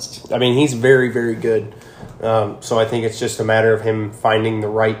that's nuts. He's very, very good. So I think it's just a matter of him finding the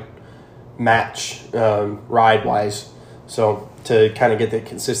right match ride wise, so to kind of get the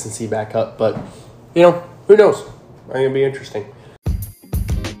consistency back up. But who knows? I think it'll be interesting.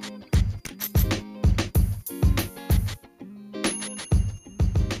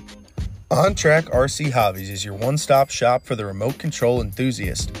 On Track RC Hobbies is your one-stop shop for the remote control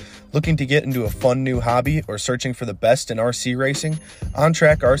enthusiast. Looking to get into a fun new hobby or searching for the best in RC racing? On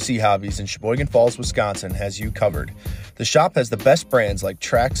Track RC Hobbies in Sheboygan Falls, Wisconsin has you covered. The shop has the best brands like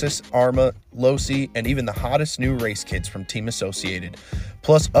Traxxas, Arma, Losi, and even the hottest new race kits from Team Associated,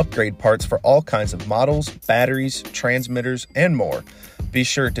 plus upgrade parts for all kinds of models, batteries, transmitters, and more. Be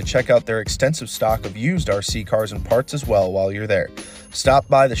sure to check out their extensive stock of used RC cars and parts as well while you're there. Stop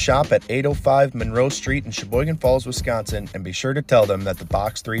by the shop at 805 Monroe Street in Sheboygan Falls, Wisconsin, and be sure to tell them that the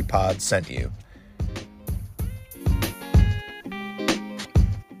Box 3 Pod sent you.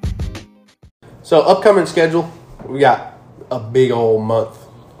 So, upcoming schedule, we got a big old month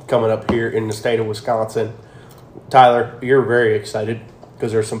coming up here in the state of Wisconsin. Tyler, you're very excited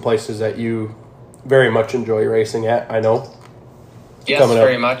because there's some places that you very much enjoy racing at, I know. Yes,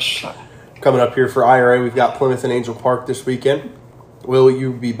 very much. Coming up here for IRA, we've got Plymouth and Angel Park this weekend. Will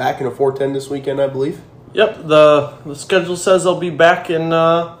you be back in a 410 this weekend, I believe? Yep, the schedule says I'll be back in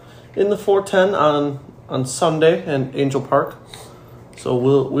the 410 on Sunday in Angel Park. So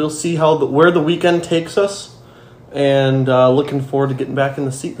we'll see where the weekend takes us. and looking forward to getting back in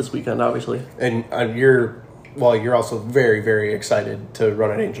the seat this weekend, obviously. And you're also very, very excited to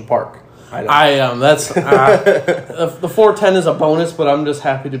run at Angel Park. I am. That's the 410 is a bonus, but I'm just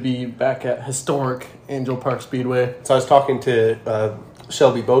happy to be back at historic Angel Park Speedway. So I was talking to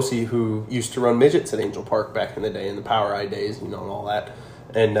Shelby Bosey, who used to run midgets at Angel Park back in the day, in the Power Eye days, and all that.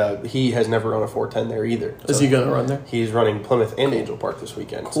 And he has never run a 410 there either. Is he going to run there? He's running Plymouth and Angel Park this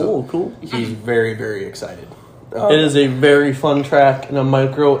weekend. Cool. He's very, very excited. It is a very fun track in a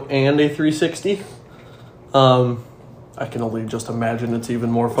micro and a 360. I can only just imagine it's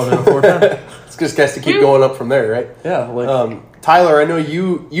even more fun in a 410. It's just has to keep going up from there, right? Yeah. Tyler, I know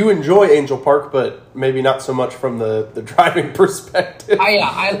you enjoy Angel Park, but maybe not so much from the driving perspective.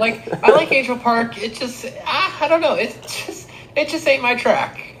 I like Angel Park. It just I don't know. It just ain't my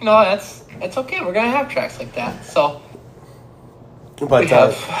track. It's okay. We're gonna have tracks like that. So. But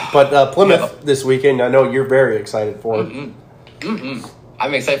Plymouth this weekend, I know you're very excited for.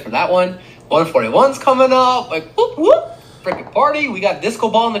 I'm excited for that one. 141's coming up. Like, whoop, whoop. Freaking party. We got disco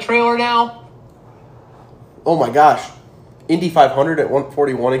ball in the trailer now. Oh, my gosh. Indy 500 at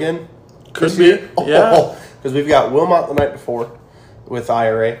 141 again? Could be. Yeah. Because we've got Wilmot the night before with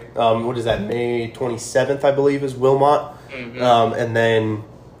IRA. What is that? May 27th, I believe, is Wilmot. And then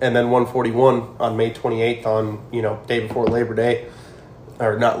 141 on May 28th on, day before Labor Day.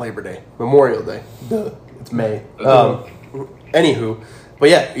 Or not Labor Day. Memorial Day. Duh. It's May. Anywho. But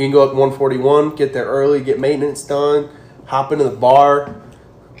yeah, you can go up 141, get there early, get maintenance done, hop into the bar,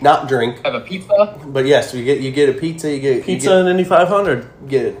 not drink. Have a pizza. But yes, you get a pizza. You get and Indy 500.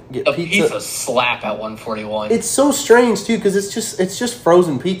 Get the pizza slap at 141. It's so strange too because it's just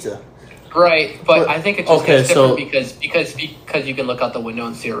frozen pizza. Right, but I think it just gets different because you can look out the window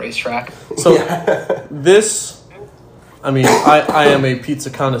and see a racetrack. So this, I am a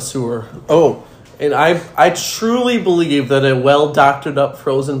pizza connoisseur. Oh. And I truly believe that a well-doctored up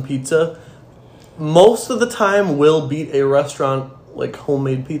frozen pizza most of the time will beat a restaurant like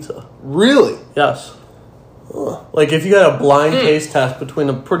homemade pizza. Really? Yes. Like if you had a blind taste test between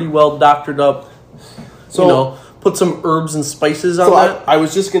a pretty well-doctored up, put some herbs and spices on that. I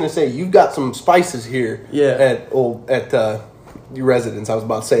was just going to say, you've got some spices here Yeah. at your residence. I was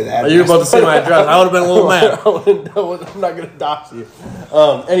about to say that. You were about to say my address. I would have been a little mad. I'm not going to dox you.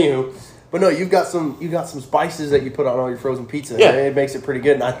 Anywho. But no, you got some spices that you put on all your frozen pizza. Yeah. It makes it pretty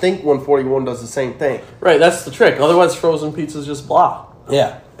good. And I think 141 does the same thing. Right, that's the trick. Otherwise, frozen pizza's just blah.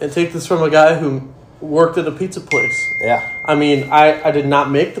 Yeah. And take this from a guy who worked at a pizza place. Yeah. I did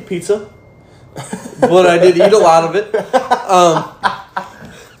not make the pizza, but I did eat a lot of it.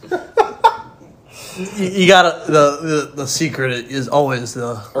 You gotta the secret is always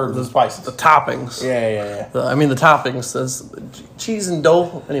the herbs and spices, the toppings. Yeah. The toppings. Says cheese and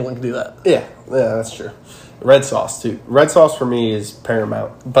dough. Anyone can do that. Yeah, that's true. Red sauce too. Red sauce for me is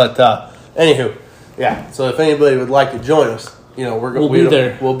paramount. But anywho, yeah. So if anybody would like to join us, we'll be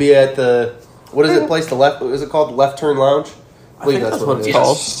there. We'll be at the what is it place? The left is it called the Left Turn Lounge? I think that's what it's is.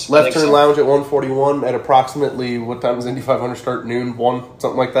 called. Left Turn Lounge at 141 at approximately what time does Indy 500 start? Noon, 1,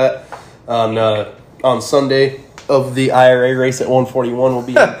 something like that. On Sunday of the IRA race at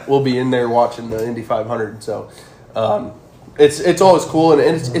 141, we'll be in there watching the Indy 500. So it's always cool and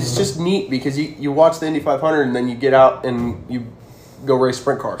it's just neat because you watch the Indy 500 and then you get out and you go race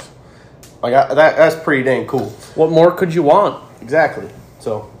sprint cars. Like that's pretty dang cool. What more could you want? Exactly.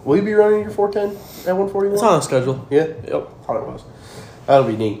 So will you be running your 410 at 141? It's on the schedule. Yeah. Yep. Thought it was. That'll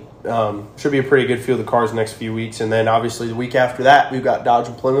be neat. Should be a pretty good field of cars the next few weeks, and then obviously the week after that we've got Dodge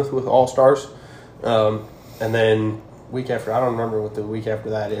and Plymouth with All Stars. And then week after, I don't remember what the week after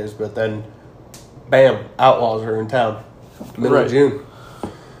that is, but then, bam, Outlaws are in town, middle of June.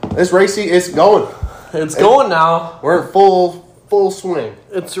 This racing is going. It's going now. We're in full swing.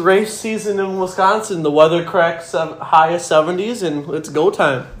 It's race season in Wisconsin. The weather cracks high of 70s, and it's go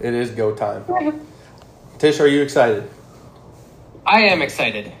time. It is go time. Tish, are you excited? I am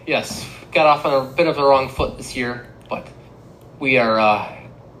excited. Yes, got off on a bit of the wrong foot this year, but we are.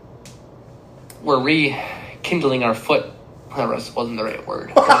 We're rekindling our foot. That wasn't the right word.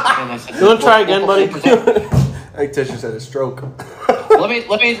 You want to try again, buddy? I think Tish just had a stroke. let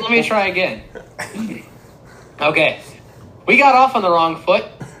me try again. Okay, we got off on the wrong foot,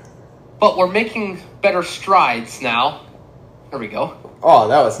 but we're making better strides now. There we go. Oh,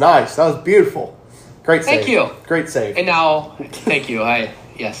 that was nice. That was beautiful. Great save. Thank you. Great save. And now, thank you.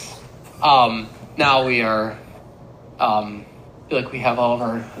 Yes. Now we are. Feel like we have all of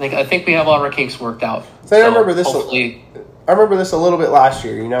our. I think we have all of our kinks worked out. So I remember this. I remember this a little bit last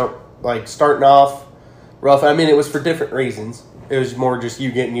year. Like starting off rough. I mean, it was for different reasons. It was more just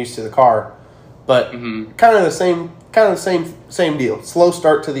you getting used to the car. but kind of the same deal. Slow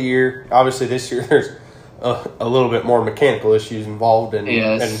start to the year. Obviously, this year there's a little bit more mechanical issues involved, and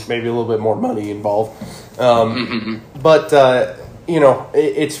maybe a little bit more money involved. But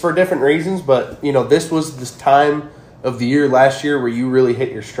it's for different reasons. But this was this time of the year last year where you really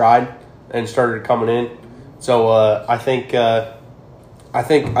hit your stride and started coming in. So I think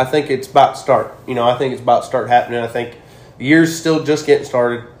it's about to start. I think it's about to start happening. I think the year's still just getting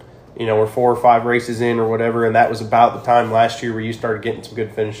started. We're 4 or 5 races in or whatever, and that was about the time last year where you started getting some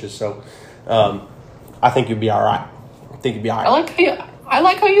good finishes. So I think you'll be all right. I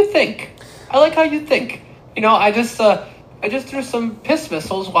like how you think. I just threw some piss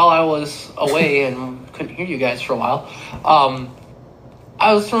missiles while I was away and couldn't hear you guys for a while.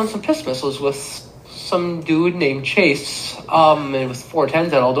 I was throwing some piss missiles with some dude named Chase, and it was 410s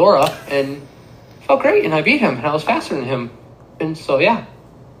at Eldora, and it felt great, and I beat him, and I was faster than him. And so, yeah.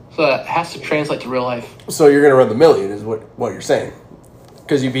 So that has to translate to real life. So you're going to run the million is what you're saying.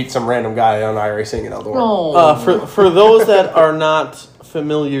 Because you beat some random guy on iRacing in Eldora. No. For those that are not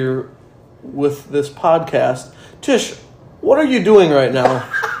familiar with this podcast, Tish, what are you doing right now?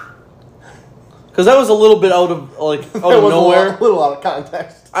 Because that was a little bit out of nowhere. A little out of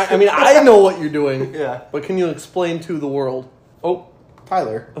context. I mean, I know what you're doing. Yeah. But can you explain to the world? Oh,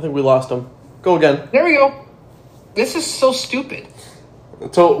 Tyler. I think we lost him. Go again. There we go. This is so stupid.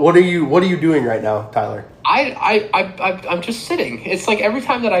 So what are you doing right now, Tyler? I'm just sitting. It's like every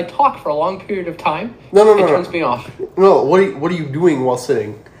time that I talk for a long period of time, it turns me off. No, what are you doing while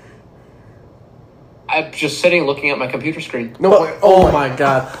sitting? I'm just sitting looking at my computer screen. No, oh my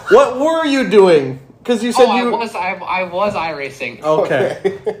god. What were you doing? Because you said I was iRacing.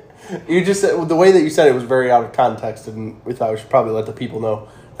 Okay. You just said, the way that you said it was very out of context, and we thought we should probably let the people know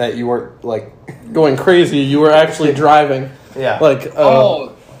that you weren't going crazy. You were actually driving. Yeah.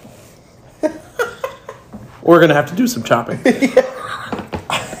 We're going to have to do some chopping.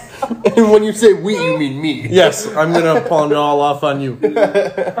 And when you say we, you mean me. Yes, I'm going to pawn it all off on you.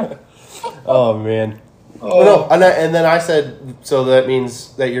 Oh, man. No, and then I said, so that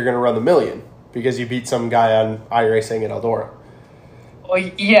means that you're going to run the million because you beat some guy on iRacing at Eldora. Well,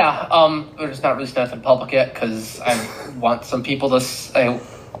 yeah. We're just not releasing that in public yet because I want some people to say,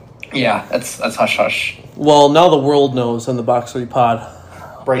 yeah, that's hush hush. Well, now the world knows on the Box 3 pod.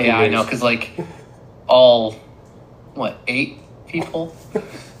 Breaking news. I know, because all 8 people are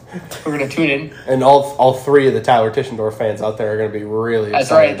going to tune in. And all 3 of the Tyler Tischendorf fans out there are going to be really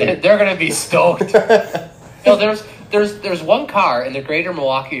excited. That's right. They're going to be stoked. There's one car in the greater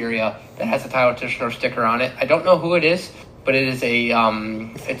Milwaukee area that has a Tyler Tischendorf sticker on it. I don't know who it is, but it is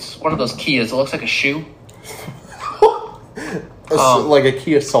it's one of those Kias. It looks like a shoe. Like a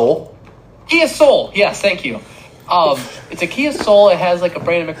Kia Soul? Kia Soul, yes, thank you. It's a Kia Soul. It has a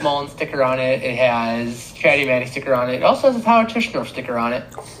Brandon McMullen sticker on it. It has Chatty Matty sticker on it. It also has a Tyler Tischendorf sticker on it.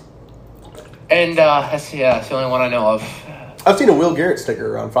 And that's the only one I know of. I've seen a Will Garrett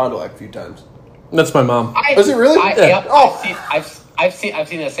sticker around Fond du Lac a few times. That's my mom. Is it really? Yep. I've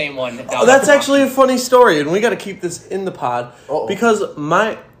seen the same one. That's actually a funny story, and we got to keep this in the pod because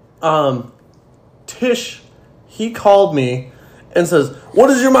my Tish, he called me and says, "What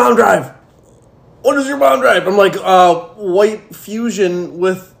does your mom drive? What does your mom drive?" I'm like, white Fusion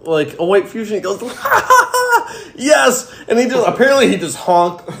with a white Fusion. He goes, yes, and he just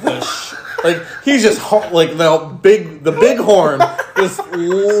honked he's just the big horn, just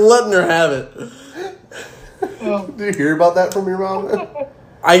letting her have it. Did you hear about that from your mom?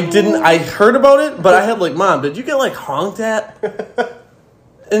 I didn't. I heard about it, but I had Mom, did you get honked at?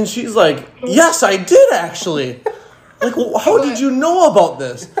 And she's like, yes, I did actually. How did you know about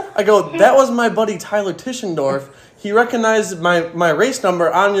this? I go, that was my buddy Tyler Tischendorf. He recognized my race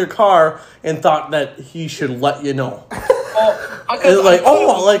number on your car and thought that he should let you know. I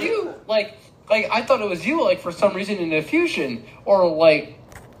thought it was you, for some reason in a Fusion, or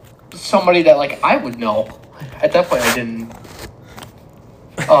somebody that I would know. At that point, I didn't.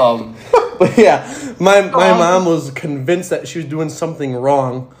 But yeah, my mom was convinced that she was doing something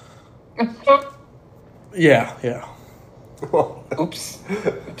wrong. Yeah. Oops.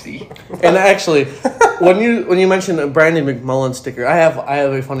 Oopsie. And actually, when you mentioned a Brandon McMullen sticker, I have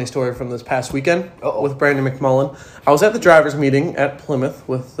a funny story from this past weekend with Brandon McMullen. I was at the drivers' meeting at Plymouth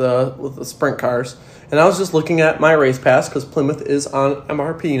with the sprint cars, and I was just looking at my race pass because Plymouth is on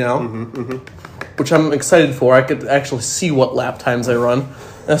MRP now, which I'm excited for. I could actually see what lap times I run,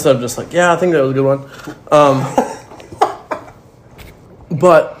 and so I'm just I think that was a good one.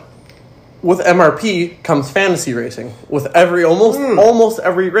 But with MRP comes fantasy racing with almost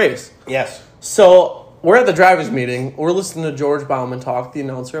every race. Yes. So we're at the drivers' meeting. We're listening to George Bauman talk, the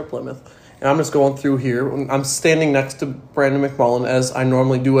announcer at Plymouth, And I'm just going through here. I'm standing next to Brandon McMullen, as I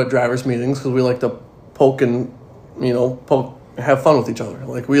normally do at drivers' meetings, because we like to poke and, have fun with each other.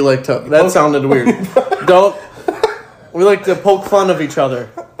 Like, we like to... That sounded weird. We like to poke fun of each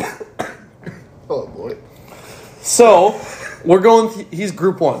other. Oh, boy. So, we're going... He's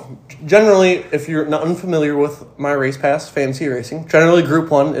Group 1. Generally, if you're not unfamiliar with my race pass, fantasy racing, generally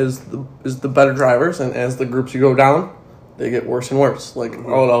Group 1 is the better drivers, and as the groups you go down, they get worse and worse,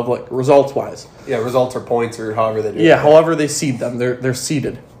 results-wise. Yeah, results or points or however they do it. Yeah, however they seed them. They're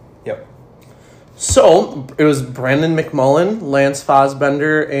seeded. Yep. So, it was Brandon McMullen, Lance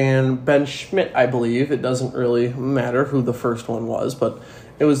Fosbender, and Ben Schmidt, I believe. It doesn't really matter who the first one was, but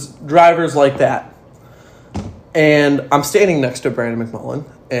it was drivers like that. And I'm standing next to Brandon McMullen,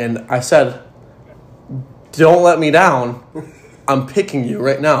 and I said, "Don't let me down. I'm picking you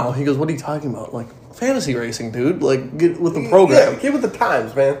right now." He goes, "What are you talking about?" Like, fantasy racing, dude. Like, get with the program. Yeah, get with the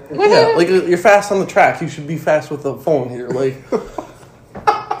times, man. Yeah, like, you're fast on the track. You should be fast with the phone here. Like,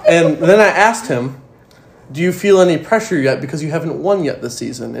 and then I asked him, "Do you feel any pressure yet because you haven't won yet this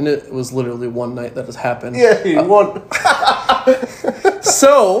season?" And it was literally one night that has happened. Yeah, he won.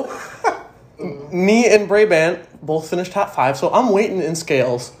 So, me and Brabant both finished top 5, so I'm waiting in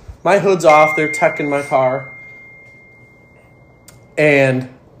scales. My hood's off, they're teching my car. And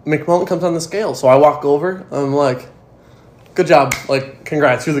McMullen comes on the scale, so I walk over, I'm like, "Good job, like,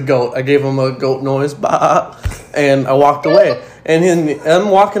 congrats, you're the GOAT." I gave him a goat noise, bah, and I walked away. And I'm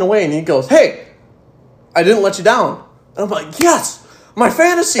walking away, and he goes, "Hey, I didn't let you down." And I'm like, "Yes, my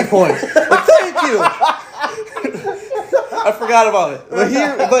fantasy points. Like, thank you." I forgot about it.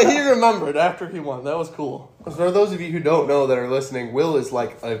 But he remembered after he won. That was cool. For those of you who don't know that are listening, Will is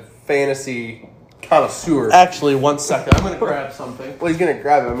like a fantasy connoisseur. Actually, 1 second. I'm going to grab something. Well, he's going to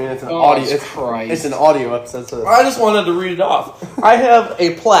grab it. I mean, it's an audio. It's an audio episode. So I just wanted to read it off. I have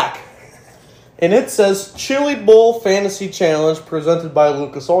a plaque. And it says, "Chili Bowl Fantasy Challenge presented by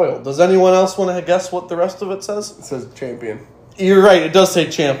Lucas Oil." Does anyone else want to guess what the rest of it says? It says champion. You're right, it does say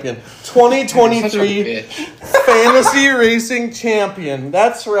champion. 2023 Fantasy Racing Champion.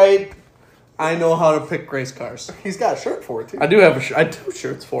 That's right. I know how to pick race cars. He's got a shirt for it, too. I do have I have 2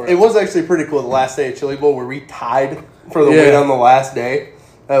 shirts for it. It was actually pretty cool the last day at Chili Bowl where we tied for the win on the last day.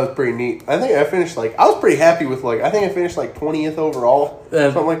 That was pretty neat. I think I finished I was pretty happy with I think I finished 20th overall,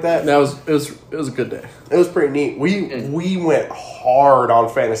 something like that. It was a good day. It was pretty neat. We went hard on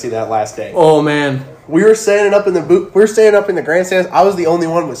fantasy that last day. Oh man, we were standing up in the booth. We were standing up in the grandstands. I was the only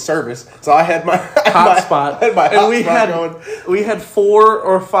one with service, so I had my hotspot. Going. We had 4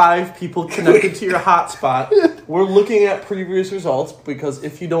 or 5 people connected to your hotspot. We're looking at previous results because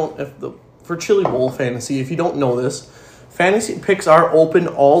for Chili Bowl fantasy, if you don't know this. Fantasy picks are open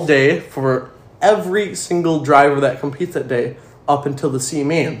all day for every single driver that competes that day up until the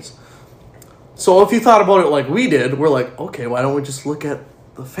C-Mans. So if you thought about it like we did, we're like, okay, why don't we just look at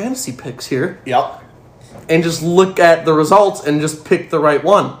the fantasy picks here? Yep. And just look at the results and just pick the right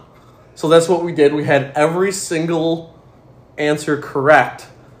one. So that's what we did. We had every single answer correct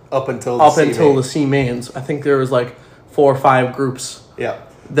up until the C-Mans. I think there was 4 or 5 groups. Yeah.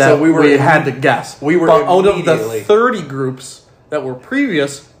 That so we had to guess. We were but out of the 30 groups that were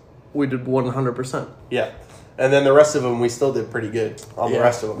previous, we did 100%. Yeah. And then the rest of them, we still did pretty good on the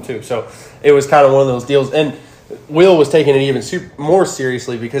rest of them, too. So it was kind of one of those deals. And Will was taking it even more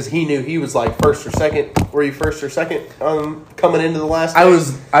seriously because he knew he was first or second. Were you first or second coming into the last day?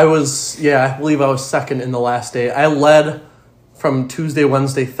 I believe I was second in the last day. I led from Tuesday,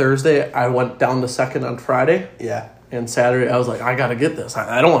 Wednesday, Thursday. I went down to second on Friday. Yeah. And Saturday, I was like, I got to get this.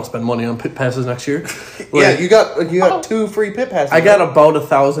 I don't want to spend money on pit passes next year. Yeah, you got 2 free pit passes. I got about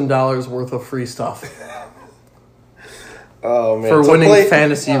 $1,000 worth of free stuff. Oh, man. For winning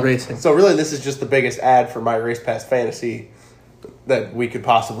fantasy racing. So really, this is just the biggest ad for My Race Pass Fantasy that we could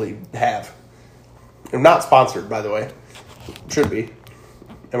possibly have. I'm not sponsored, by the way. Should be.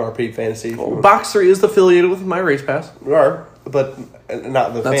 MRP Fantasy. Well, Box 3 is affiliated with My Race Pass. We are, but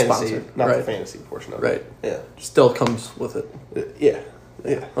not the fantasy. Sponsored. Not the fantasy portion of it. Right. Yeah. Still comes with it. Yeah.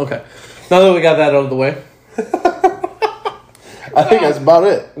 Okay. Now that we got that out of the way. I think that's about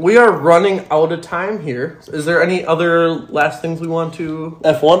it. We are running out of time here. Is there any other last things we want to...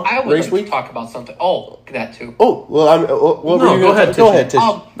 F1? I would like to talk about something. Oh, that too. Oh, well, go ahead, Tish.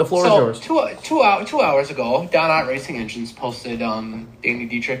 The floor is yours. 2 hours ago, Down Out Racing Engines posted Danny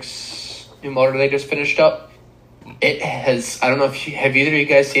Dietrich's new motor they just finished up. It has... I don't know if have either of you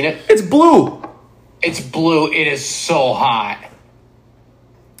guys seen it? It's blue. It's blue. It is so hot.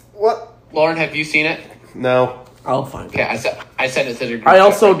 What? Lauren, have you seen it? No. I'll find it. Okay, I sent it to the group. I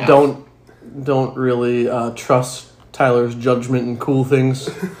also don't really trust Tyler's judgment in cool things.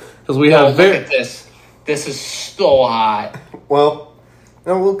 Because Because we Oh, have look at this. This is so hot. Well,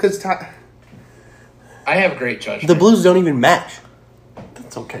 no, because I have great judgment. the Blues don't even match.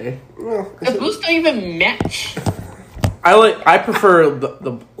 That's okay. Well, The Blues don't even match. I prefer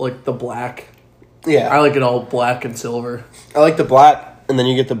the black. yeah, I like it all black and silver. I like the black, and then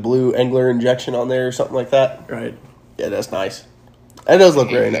you get the blue Engler injection on there or something like that. Right. Yeah, that's nice. It does look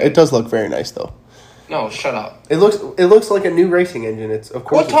very nice. It does look very nice, though. No, shut up. It looks like a new racing engine. It's of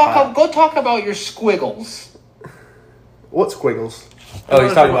course. Go talk about your squiggles. What squiggles? Oh,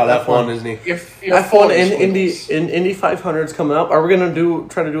 he's talking about F1, isn't he? Your F1 and squiggles. Indy 500 is coming up. Are we gonna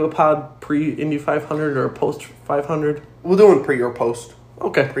try to do a pod pre Indy 500 or post 500? We'll do it pre or post.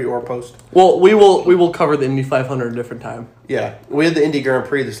 Okay. Pre or post. Well, we will cover the Indy 500 at a different time. Yeah, we had the Indy Grand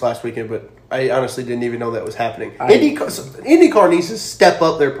Prix this last weekend, but I honestly didn't even know that was happening. IndyCar needs to step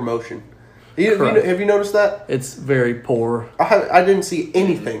up their promotion. Have you noticed that? It's very poor. I didn't see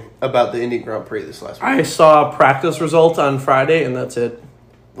anything about the Indy Grand Prix this last week. I saw practice results on Friday, and that's it.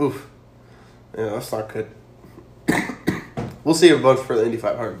 Oof. Yeah, that's not good. We'll see a bunch for the Indy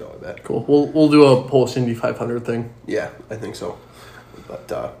 500, though, I bet. Cool. We'll do a post Indy 500 thing. Yeah, I think so. But,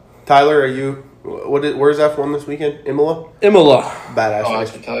 Tyler, are you... where's F1 this weekend? Imola? Imola. Badass Oh, I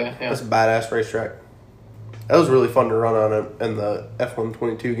race. can tell you. Yeah. That's a badass racetrack. That was really fun to run on in the F1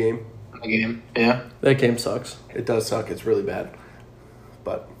 22 game. The game. Yeah. That game sucks. It does suck. It's really bad.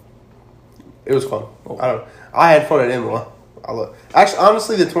 But it was fun. I had fun at Imola. Actually,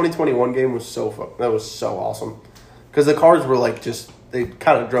 honestly, the 2021 game was so fun. That was so awesome. Because the cars were like they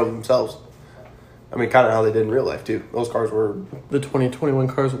kind of drove themselves. I mean, kind of how they did in real life, too. Those cars were... The 2021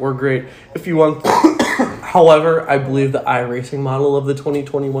 cars were great. If you want... However, I believe the iRacing model of the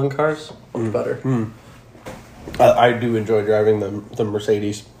 2021 cars much better. I do enjoy driving the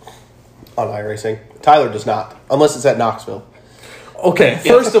Mercedes on iRacing. Tyler does not, unless it's at Knoxville. Okay,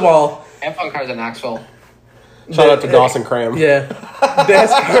 first of all... F1 cars in Knoxville. Shout out to Dawson Cram. Yeah.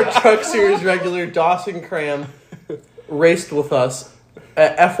 NASCAR Truck Series regular Dawson Cram raced with us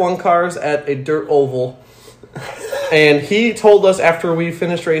at F1 cars at a dirt oval. And he told us after we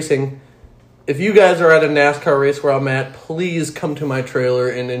finished racing, if you guys are at a NASCAR race where I'm at, please come to my trailer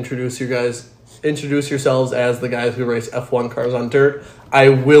and introduce yourselves as the guys who race F1 cars on dirt. I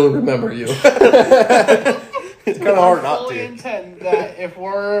will remember you. It's kind of hard not fully to. intend that if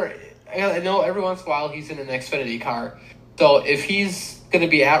we're... I know every once in a while he's in an Xfinity car. So if he's going to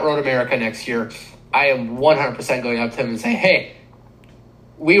be at Road America next year, I am 100% going up to him and say, hey,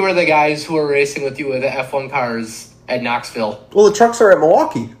 we were the guys who were racing with you with the F1 cars at Knoxville. Well, the trucks are at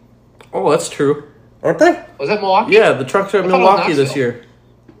Milwaukee, Oh, that's true. aren't they? Was it Milwaukee? Yeah, the trucks are at I thought it was Milwaukee this Knoxville. year.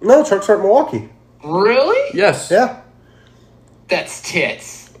 No, the trucks are at Milwaukee. Really? Yes. Yeah. That's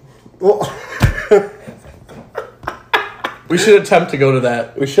tits. Well, We should attempt to go to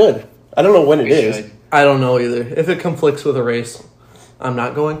that. we should. I don't know when it We is. should. I don't know either. If it conflicts with a race, I'm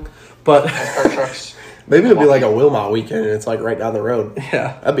not going. But NASCAR trucks. Maybe it'll be like a Wilmot weekend, and it's like right down the road.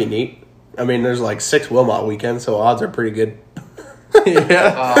 yeah. That'd be neat. I mean, there's like 6 Wilmot weekends, so odds are pretty good.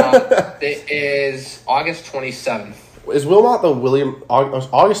 Yeah. It is August 27th. Is Wilmot the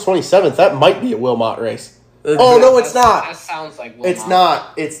August 27th? That might be a Wilmot race. Oh no, it's That not. sounds like Wilmot. It's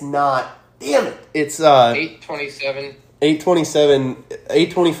not. It's not. Damn it! It's 8:27. 8:27,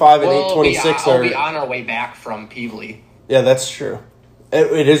 8:25, and 8:26 We'll are. be on our way back from Peebly. Yeah, that's true.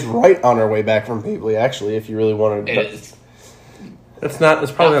 It is right on our way back from Peebly, actually. If you really want to. It is. It's probably Not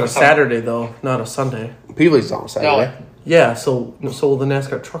on a for some- Saturday though, not a Sunday. Peebly's on Saturday. No. Yeah, so will the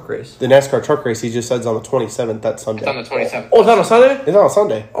NASCAR truck race. The NASCAR truck race, he just says on the 27th. That's Sunday. It's on the 27th. Oh, it's on a Sunday? It's on a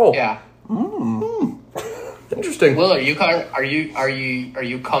Sunday. Oh, Yeah. interesting. Will, are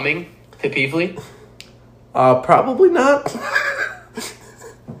you coming to Peebly? Probably not.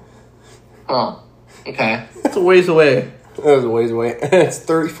 Huh. Okay. It's a ways away. That was a ways away. It's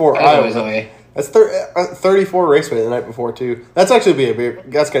 34 That was hours. always away. That's 34 raceway the night before too. That's actually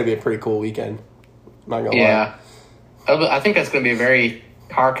that's gonna be a pretty cool weekend. Not gonna Yeah. I think that's going to be a very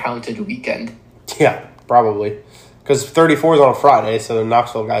car-counted weekend. lie. Yeah, probably. Because 34 is on a Friday, so the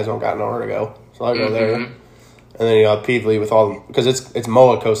Knoxville guys don't got nowhere to go. So I go there. And then you have Peevely with all them, because it's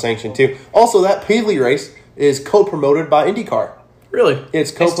MOA co-sanctioned too. Also, that Peevely race is co-promoted by IndyCar. Really?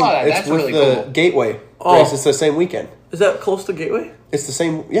 It's I saw that. It's That's with really the cool. Gateway Oh. race. It's the same weekend. Is that close to Gateway? It's the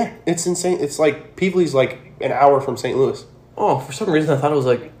same. Yeah, it's insane. It's like Peevely's like an hour from St. Louis. Oh, for some reason I thought it was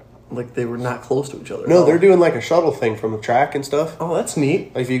like they were not close to each other. No, at all. they're doing like a shuttle thing from the track and stuff. Oh, that's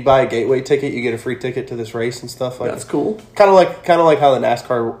neat. Like if you buy a Gateway ticket, you get a free ticket to this race and stuff. Like That's cool. Kind of like how the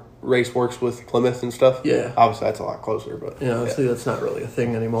NASCAR race works with Plymouth and stuff. Yeah. Obviously, that's a lot closer, but Yeah, honestly, that's not really a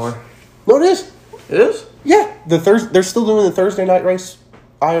thing anymore. no, it is. It is? Yeah, they're still doing the Thursday night race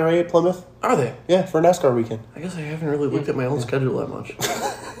IRA at Plymouth. Are they? Yeah, for NASCAR weekend. I guess I haven't really looked at my own schedule that much.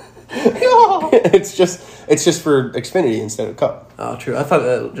 It's just for Xfinity instead of Cup. Oh, true. I thought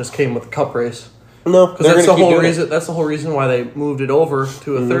that just came with the Cup race. No, because that's the whole reason. That's the whole reason why they moved it over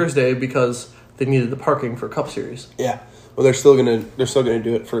to a Thursday, because they needed the parking for Cup Series. Yeah, well, they're still gonna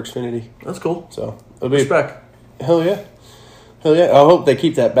do it for Xfinity. That's cool. So it'll be respect. Hell yeah. I hope they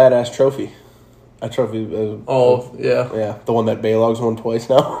keep that badass trophy. A trophy. Yeah, the one that Baylog's won twice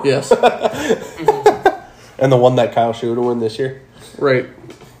now. Yes. And the one that Kyle Schutt will win this year. Right.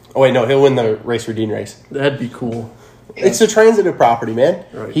 Oh wait, no, he'll win the Race for Dean race. That'd be cool. It's a transitive property, man.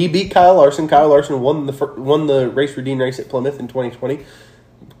 Right. He beat Kyle Larson. Kyle Larson won the Race for Dean race at Plymouth in 2020.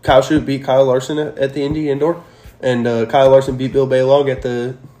 Kyle Schutt beat Kyle Larson at the Indy Indoor, and Kyle Larson beat Bill Baylog at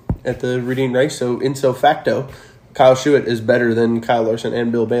the Redeem race. So in so facto, Kyle Schutt is better than Kyle Larson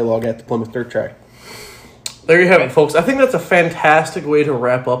and Bill Baylog at the Plymouth Dirt Track. There you have it, folks. I think that's a fantastic way to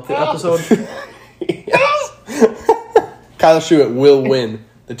wrap up the episode. Yes. Kyle Schutt will win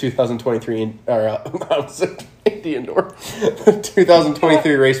the 2023 Indy Indoor, the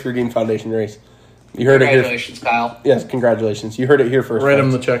 2023 Race for Dean Foundation race. You heard it here. Congratulations, Kyle. Yes, congratulations. You heard it here first. Write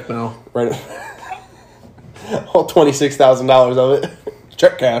him the check now. Right. All $26,000 of it.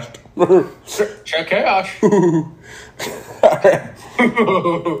 Check cashed. Check cash. All right.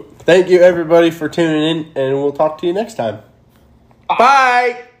 Thank you, everybody, for tuning in, and we'll talk to you next time.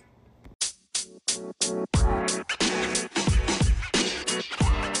 Bye.